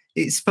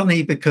it's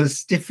funny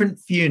because different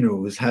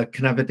funerals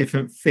can have a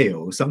different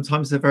feel.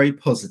 Sometimes they're very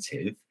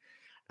positive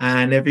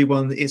and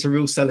it's a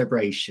real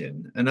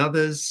celebration, and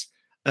others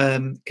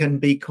can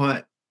be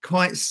quite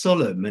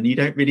solemn, and you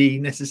don't really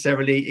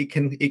necessarily, it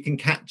can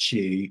catch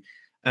you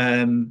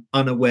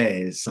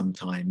unawares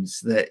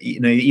sometimes, that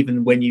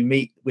even when you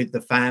meet with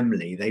the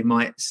family, they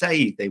might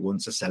say they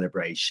want a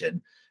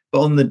celebration, but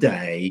on the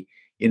day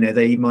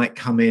they might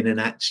come in and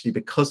actually,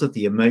 because of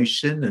the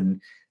emotion,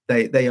 and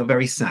they are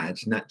very sad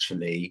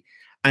naturally,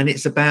 and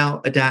it's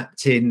about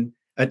adapting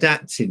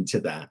to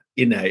that,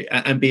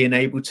 and being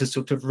able to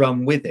sort of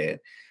run with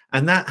it.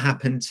 And that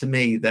happened to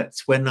me.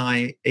 That's when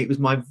it was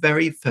my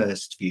very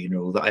first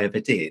funeral that I ever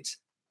did.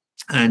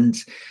 And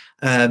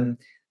the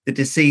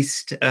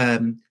deceased,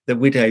 the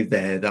widow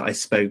there that I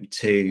spoke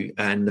to,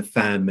 and the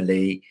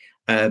family,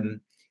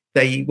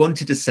 they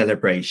wanted a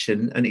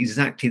celebration. And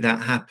exactly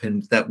that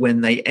happened, that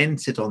when they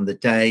entered on the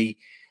day,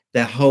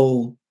 their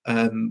whole,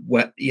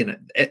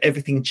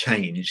 everything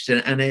changed.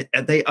 And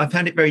I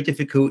found it very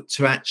difficult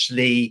to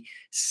actually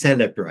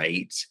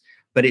celebrate.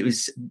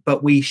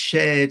 But we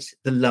shared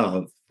the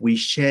love, we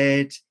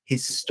shared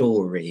his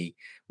story,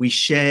 we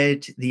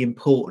shared the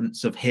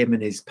importance of him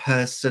and his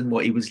person,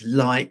 what he was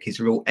like,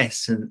 his real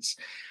essence.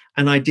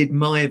 And I did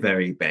my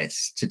very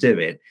best to do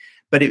it.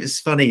 But it was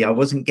funny, I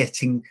wasn't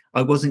getting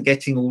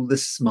all the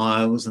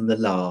smiles and the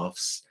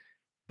laughs.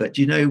 But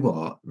you know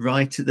what?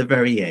 Right at the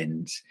very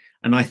end,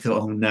 and I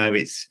thought, oh no,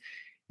 it's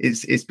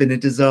been a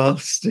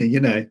disaster,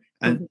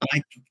 And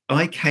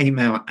I came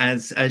out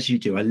as you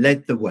do. I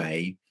led the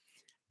way.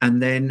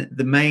 And then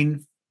the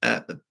main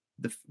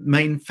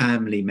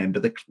family member,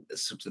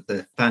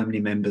 the family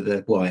member,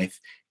 the wife,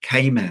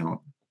 came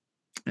out,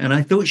 and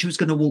I thought she was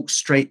going to walk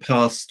straight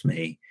past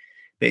me,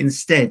 but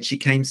instead she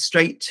came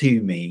straight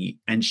to me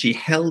and she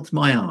held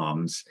my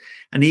arms.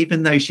 And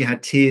even though she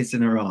had tears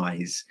in her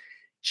eyes,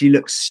 she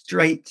looked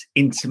straight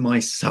into my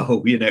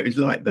soul. It was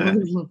like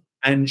that.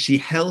 And she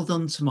held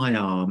onto my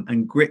arm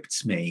and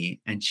gripped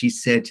me, and she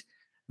said,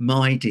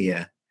 "My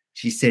dear,"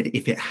 she said,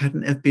 "if it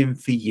hadn't have been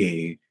for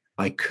you,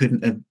 I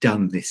couldn't have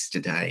done this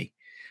today."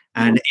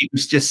 And it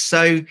was just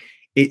so,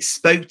 it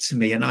spoke to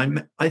me.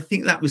 And I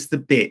think that was the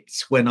bit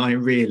when I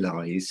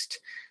realized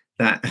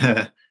that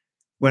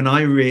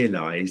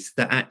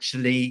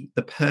actually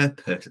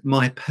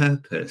my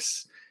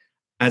purpose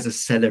as a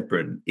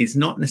celebrant is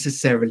not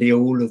necessarily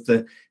all of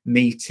the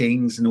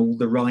meetings and all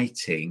the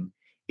writing.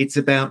 It's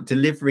about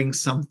delivering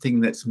something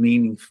that's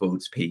meaningful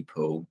to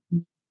people.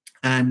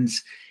 And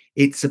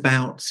it's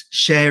about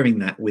sharing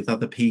that with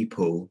other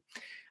people.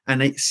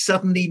 And it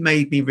suddenly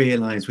made me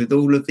realize, with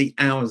all of the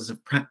hours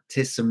of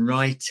practice and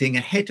writing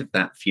ahead of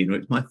that funeral,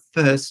 it was my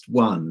first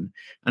one,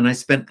 and I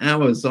spent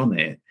hours on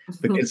it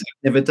because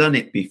I've never done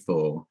it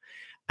before.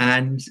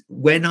 And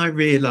when I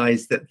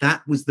realized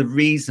that was the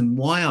reason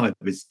why I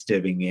was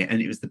doing it, and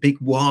it was the big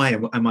why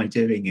am I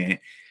doing it,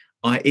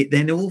 it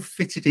then all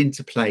fitted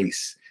into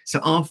place. So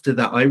after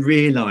that, I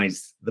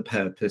realized the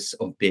purpose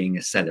of being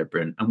a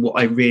celebrant and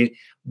what I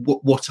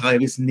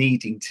was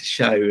needing to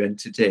show and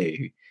to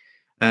do.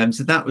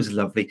 So that was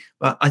lovely.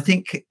 But I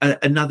think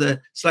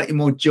another slightly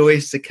more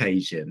joyous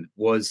occasion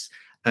was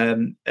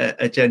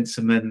a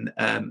gentleman,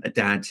 a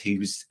dad who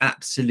was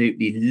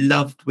absolutely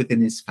loved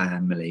within his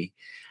family.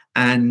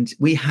 And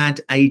we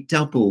had a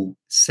double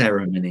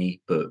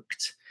ceremony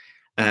booked,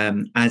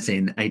 as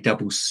in a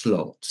double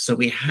slot. So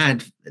we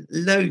had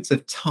loads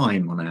of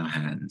time on our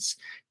hands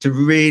to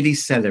really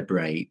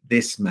celebrate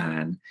this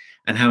man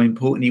and how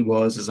important he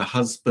was as a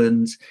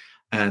husband,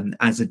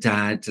 as a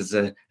dad, as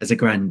a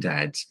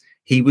granddad.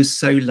 He was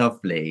so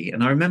lovely.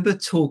 And I remember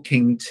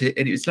and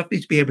it was lovely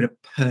to be able to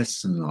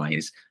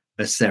personalize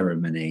a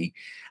ceremony.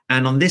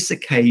 And on this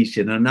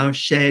occasion, and I've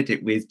shared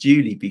it with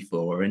Julie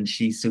before, and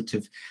she sort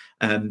of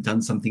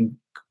done something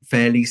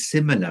fairly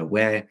similar,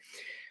 where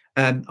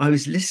I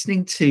was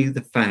listening to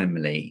the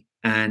family,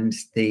 and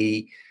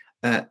the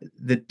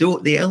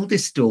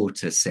eldest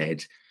daughter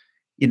said,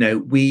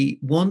 we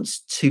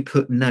want to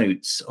put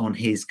notes on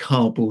his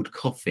cardboard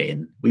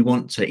coffin. We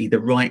want to either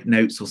write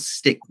notes or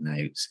stick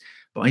notes.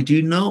 But I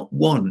do not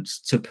want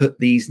to put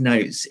these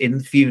notes in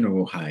the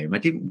funeral home. I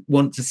didn't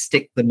want to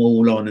stick them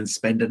all on and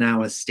spend an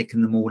hour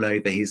sticking them all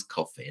over his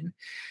coffin.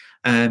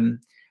 And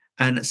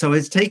And so I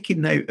was taking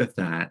note of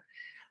that.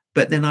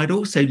 But then I'd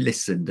also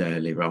listened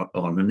earlier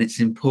on, and it's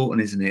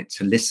important, isn't it,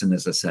 to listen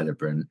as a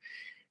celebrant,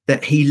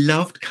 that he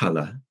loved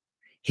colour.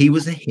 He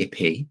was a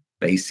hippie,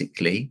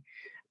 basically,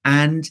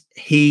 and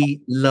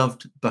he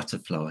loved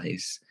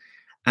butterflies.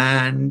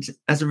 And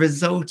as a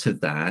result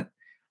of that,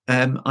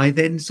 I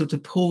then sort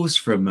of paused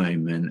for a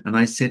moment and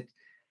I said,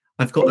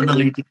 I've got an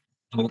idea.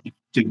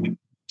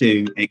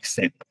 Do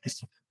accept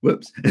this.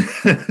 Whoops.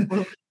 I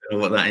don't know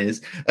what that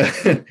is.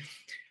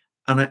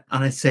 and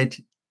I said,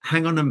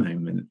 hang on a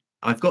moment.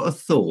 I've got a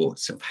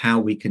thought of how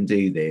we can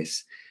do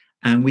this.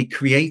 And we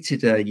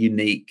created a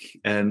unique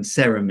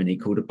ceremony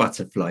called a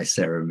butterfly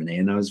ceremony.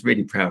 And I was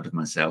really proud of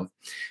myself.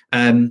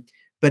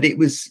 But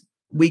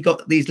we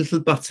got these little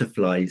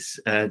butterflies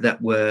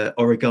that were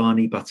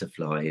origami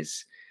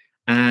butterflies.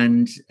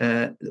 And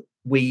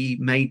we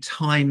made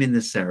time in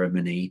the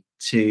ceremony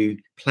to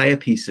play a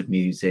piece of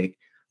music,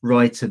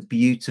 write a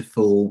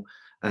beautiful,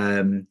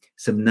 some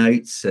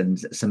notes and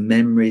some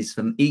memories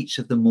from each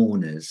of the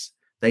mourners.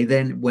 They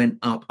then went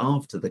up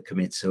after the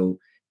committal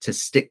to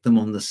stick them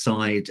on the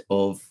side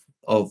of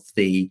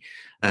the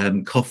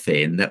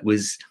coffin that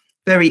was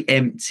very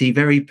empty,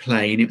 very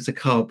plain. It was a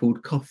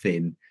cardboard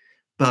coffin.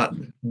 But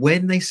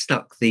when they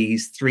stuck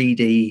these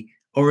 3D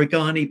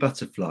origami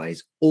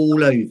butterflies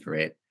all over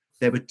it,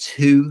 there were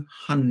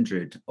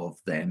 200 of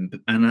them.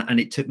 And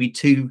it took me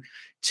two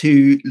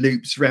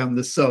loops round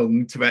the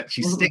song to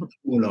actually stick them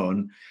all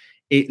on.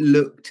 It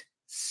looked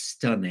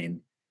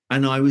stunning.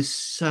 And I was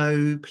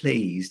so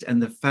pleased.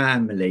 And the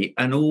family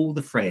and all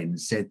the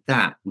friends said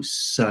that was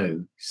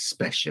so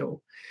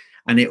special.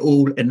 And it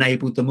all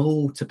enabled them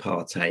all to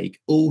partake,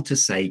 all to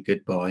say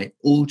goodbye,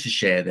 all to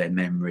share their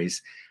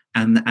memories.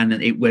 And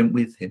it went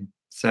with him.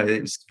 So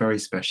it was very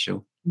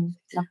special.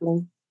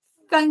 Lovely.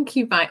 Thank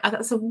you, Mike.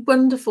 That's a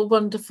wonderful,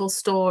 wonderful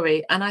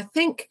story. And I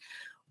think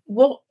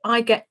what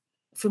I get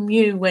from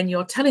you when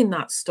you're telling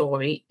that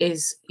story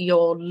is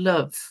your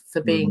love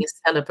for being a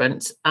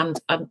celebrant. And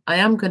I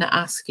am going to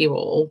ask you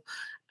all,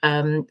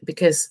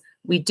 because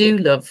we do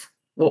love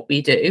what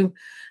we do,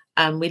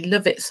 and we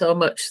love it so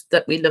much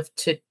that we love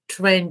to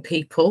train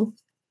people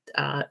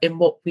in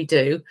what we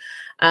do.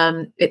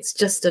 It's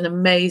just an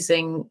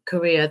amazing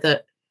career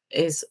that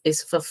is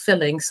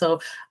fulfilling.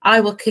 So I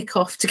will kick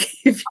off to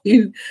give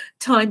you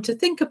time to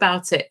think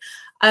about it.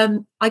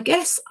 I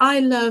guess I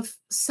love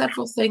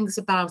several things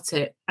about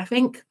it. I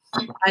think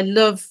I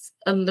love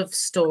a love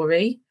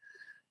story.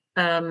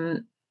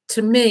 To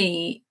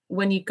me,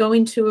 when you go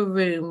into a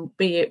room,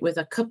 be it with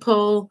a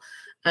couple,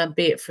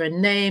 be it for a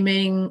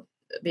naming,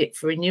 be it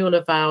for renewal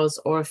of vows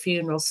or a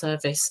funeral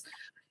service,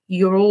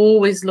 you're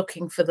always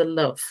looking for the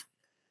love.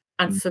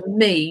 And for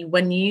me,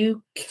 when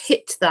you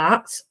hit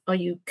that or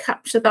you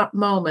capture that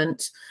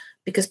moment,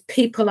 because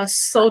people are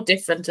so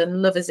different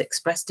and love is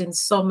expressed in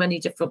so many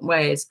different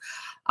ways,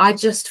 I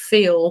just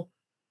feel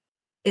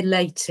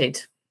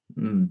elated,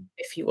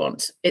 if you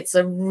want. It's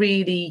a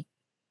really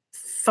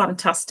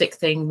fantastic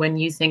thing when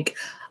you think,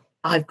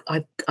 I've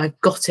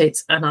got it,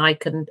 and I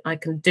can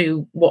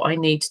do what I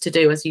need to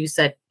do, as you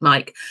said,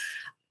 Mike.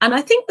 And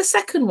I think the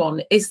second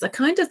one is the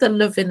kind of the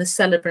love in the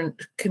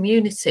celebrant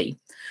community.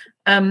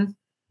 And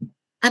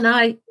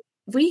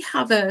we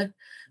have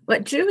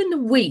during the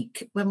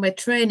week when we're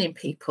training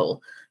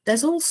people,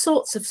 there's all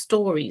sorts of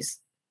stories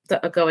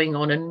that are going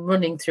on and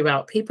running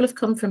throughout. People have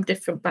come from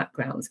different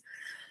backgrounds.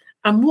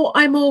 And what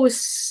I'm always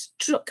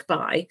struck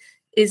by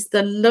is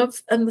the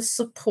love and the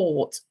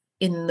support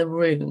in the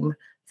room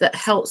that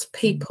helps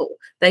people.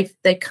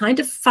 They kind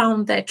of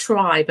found their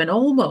tribe, and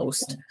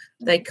almost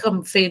they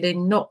come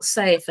feeling not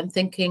safe and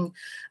thinking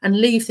and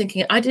leave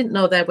thinking, I didn't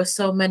know there were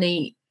so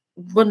many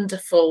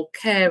wonderful,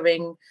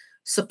 caring,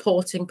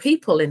 supporting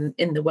people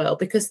in the world,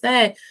 because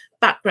their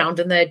background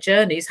and their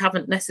journeys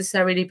haven't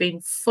necessarily been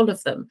full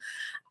of them.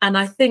 And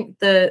I think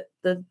the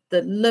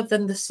love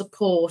and the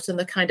support and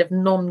the kind of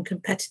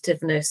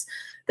non-competitiveness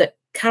that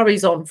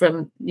carries on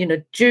from,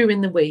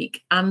 during the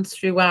week and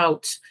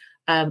throughout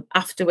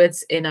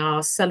afterwards in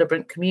our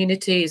celebrant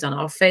communities, on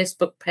our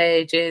Facebook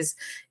pages,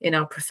 in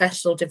our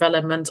professional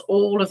development,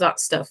 all of that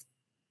stuff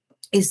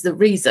is the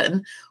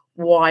reason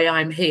why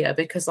I'm here,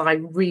 because I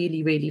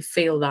really, really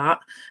feel that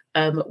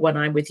when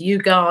I'm with you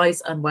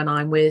guys and when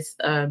I'm with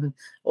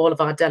all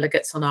of our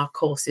delegates on our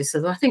courses.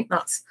 So I think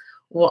that's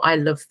what I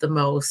love the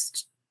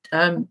most.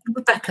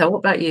 Rebecca, what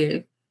about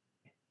you?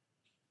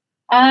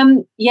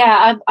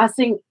 I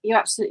think you're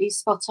absolutely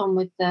spot on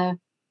with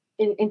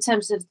in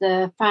terms of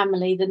the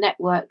family, the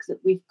network that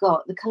we've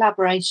got. The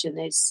collaboration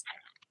is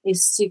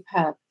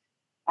superb.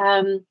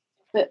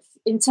 But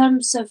in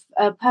terms of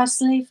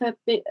personally,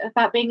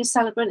 about being a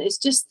celebrant, it's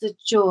just the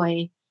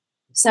joy.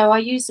 So I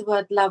use the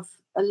word love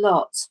a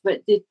lot,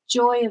 but the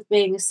joy of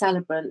being a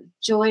celebrant,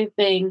 joy of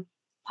being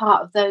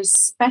part of those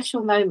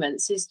special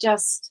moments is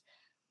just,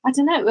 I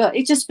don't know,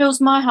 it just fills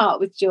my heart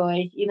with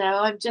joy.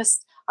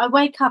 I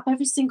wake up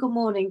every single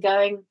morning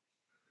going,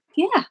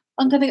 yeah,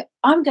 I'm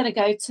gonna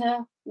go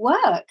to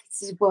work.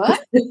 This is work.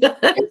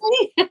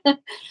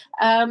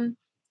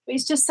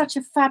 It's just such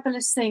a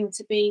fabulous thing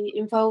to be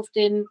involved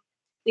in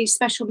these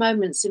special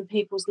moments in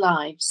people's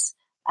lives.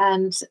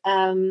 And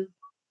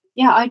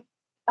I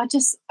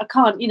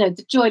can't,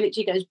 the joy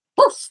literally goes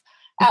poof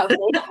out of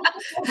me.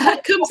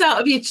 That comes out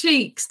of your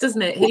cheeks,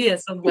 doesn't it? Here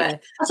somewhere.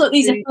 That's what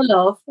these are full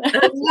of.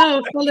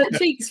 No, full of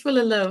cheeks, full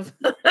of love.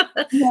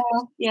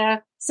 Yeah.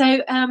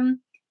 So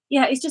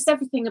it's just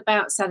everything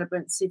about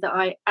celebrancy that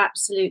I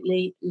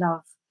absolutely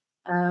love.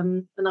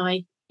 And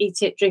I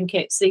eat it, drink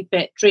it, sleep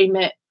it, dream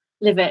it,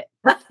 live it.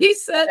 You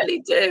certainly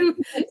do.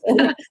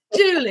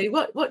 Julie,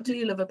 what do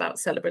you love about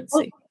celebrancy?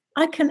 Well,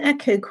 I can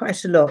echo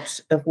quite a lot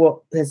of what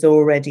has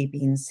already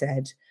been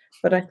said,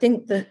 but I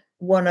think that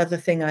one other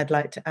thing I'd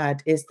like to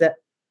add is that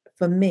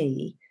for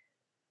me,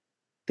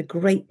 the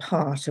great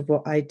part of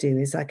what I do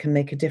is I can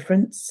make a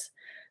difference.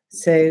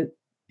 So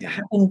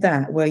having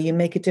that where you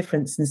make a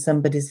difference in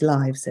somebody's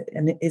lives,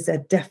 and it is a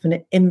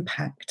definite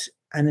impact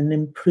and an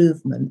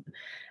improvement.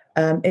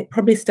 It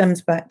probably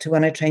stems back to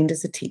when I trained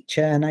as a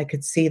teacher, and I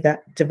could see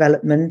that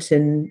development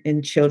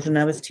in children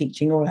I was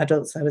teaching or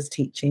adults I was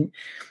teaching.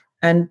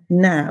 And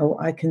now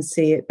I can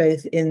see it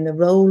both in the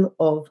role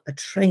of a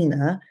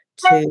trainer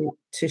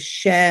to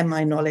share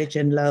my knowledge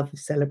and love of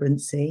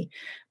celebrancy,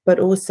 but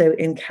also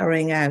in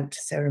carrying out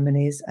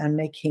ceremonies and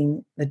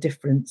making a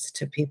difference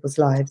to people's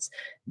lives.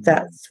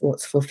 That's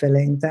what's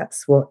fulfilling.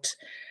 That's what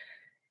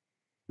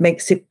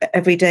makes it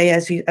every day,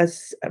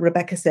 as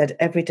Rebecca said,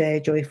 every day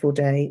a joyful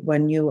day.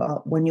 When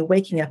you're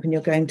waking up and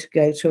you're going to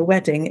go to a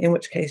wedding, in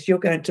which case you're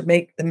going to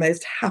make the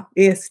most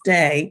happiest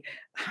day.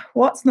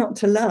 What's not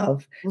to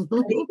love? And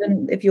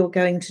even if you're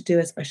going to do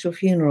a special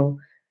funeral,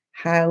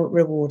 how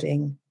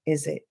rewarding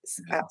is it?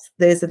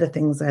 Those are the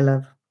things I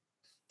love.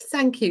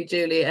 Thank you,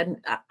 Julie, and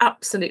I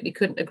absolutely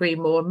couldn't agree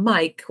more.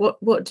 Mike,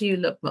 what do you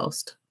love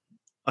most?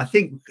 I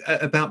think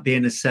about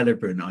being a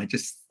celebrant, I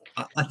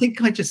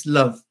think I just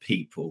love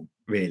people,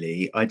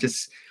 really. I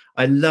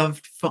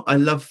love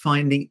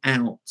finding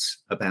out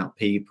about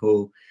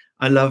people.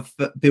 I love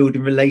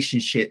building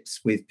relationships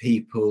with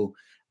people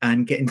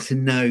and getting to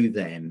know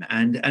them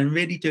and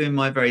really doing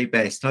my very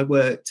best. I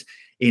worked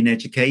in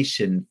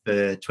education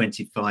for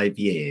 25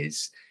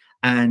 years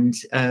and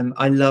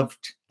I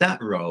loved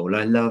that role.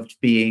 I loved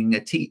being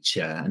a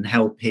teacher and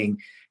helping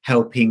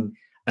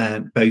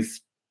both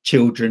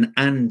children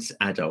and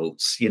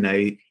adults,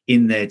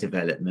 in their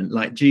development,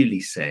 like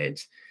Julie said.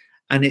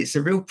 And it's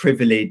a real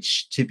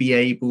privilege to be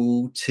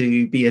able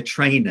to be a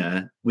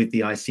trainer with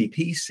the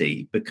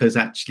ICPC, because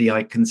actually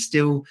I can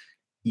still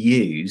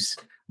use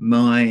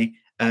my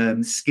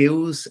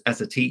skills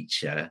as a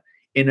teacher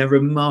in a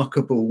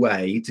remarkable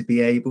way to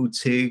be able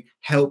to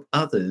help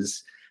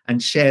others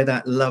and share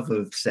that love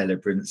of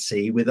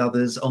celebrancy with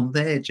others on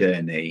their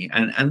journey.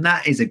 And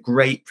that is a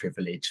great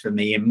privilege for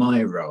me in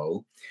my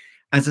role.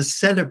 As a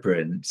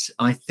celebrant,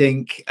 I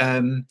think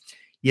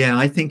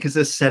as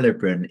a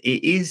celebrant,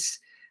 it's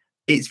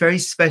very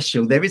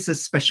special. There is a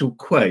special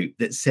quote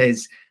that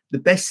says, the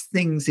best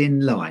things in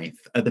life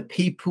are the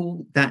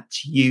people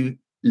that you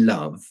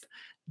love,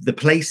 the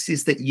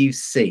places that you've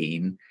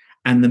seen,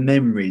 and the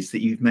memories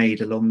that you've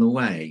made along the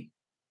way.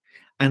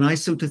 And I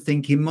sort of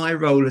think in my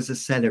role as a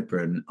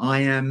celebrant, I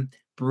am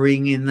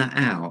bringing that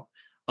out.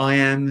 I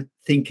am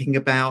thinking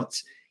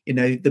about,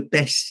 the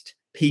best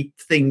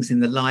things in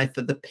the life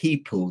of the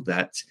people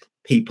that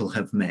people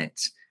have met,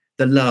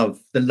 the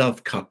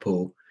love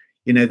couple,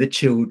 the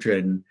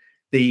children,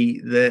 at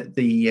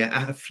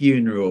a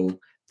funeral,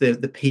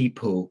 the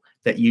people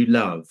that you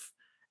love,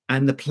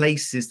 and the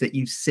places that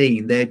you've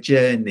seen, their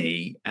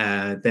journey,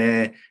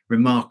 their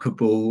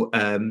remarkable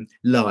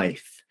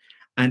life,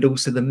 and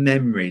also the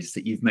memories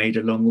that you've made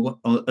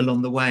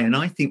along the way. And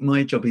I think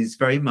my job is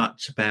very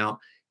much about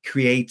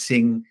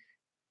creating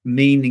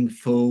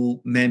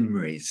meaningful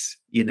memories,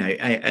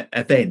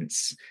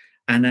 events,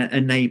 and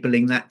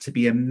enabling that to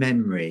be a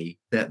memory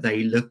that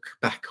they look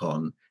back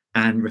on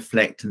and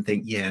reflect and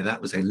think, yeah,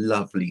 that was a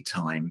lovely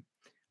time.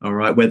 All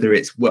right, whether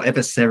it's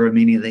whatever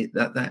ceremony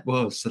that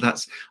was. So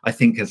I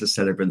think as a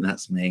celebrant,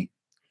 that's me.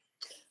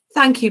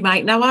 Thank you,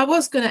 Mike. Now, I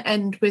was going to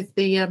end with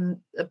the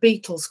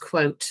Beatles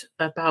quote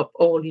about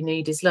all you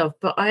need is love,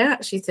 but I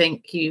actually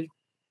think you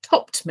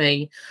topped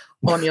me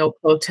on your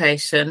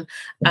quotation.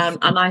 And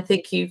I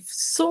think you've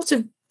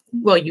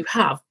you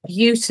have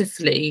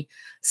beautifully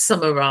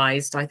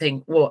summarised, I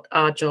think, what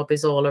our job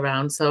is all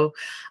around. So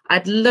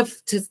I'd love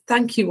to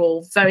thank you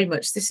all very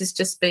much. This has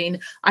just been,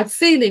 I'm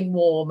feeling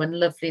warm and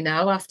lovely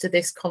now after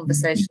this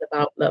conversation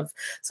about love.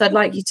 So I'd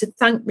like you to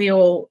thank you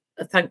all.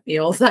 I'd like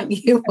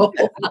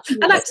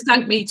to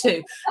thank me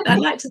too. I'd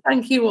like to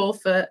thank you all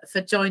for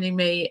joining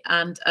me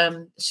and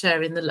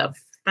sharing the love.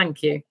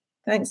 Thank you.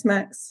 Thanks,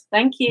 Max.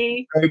 Thank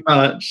you very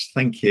much.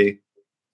 Thank you.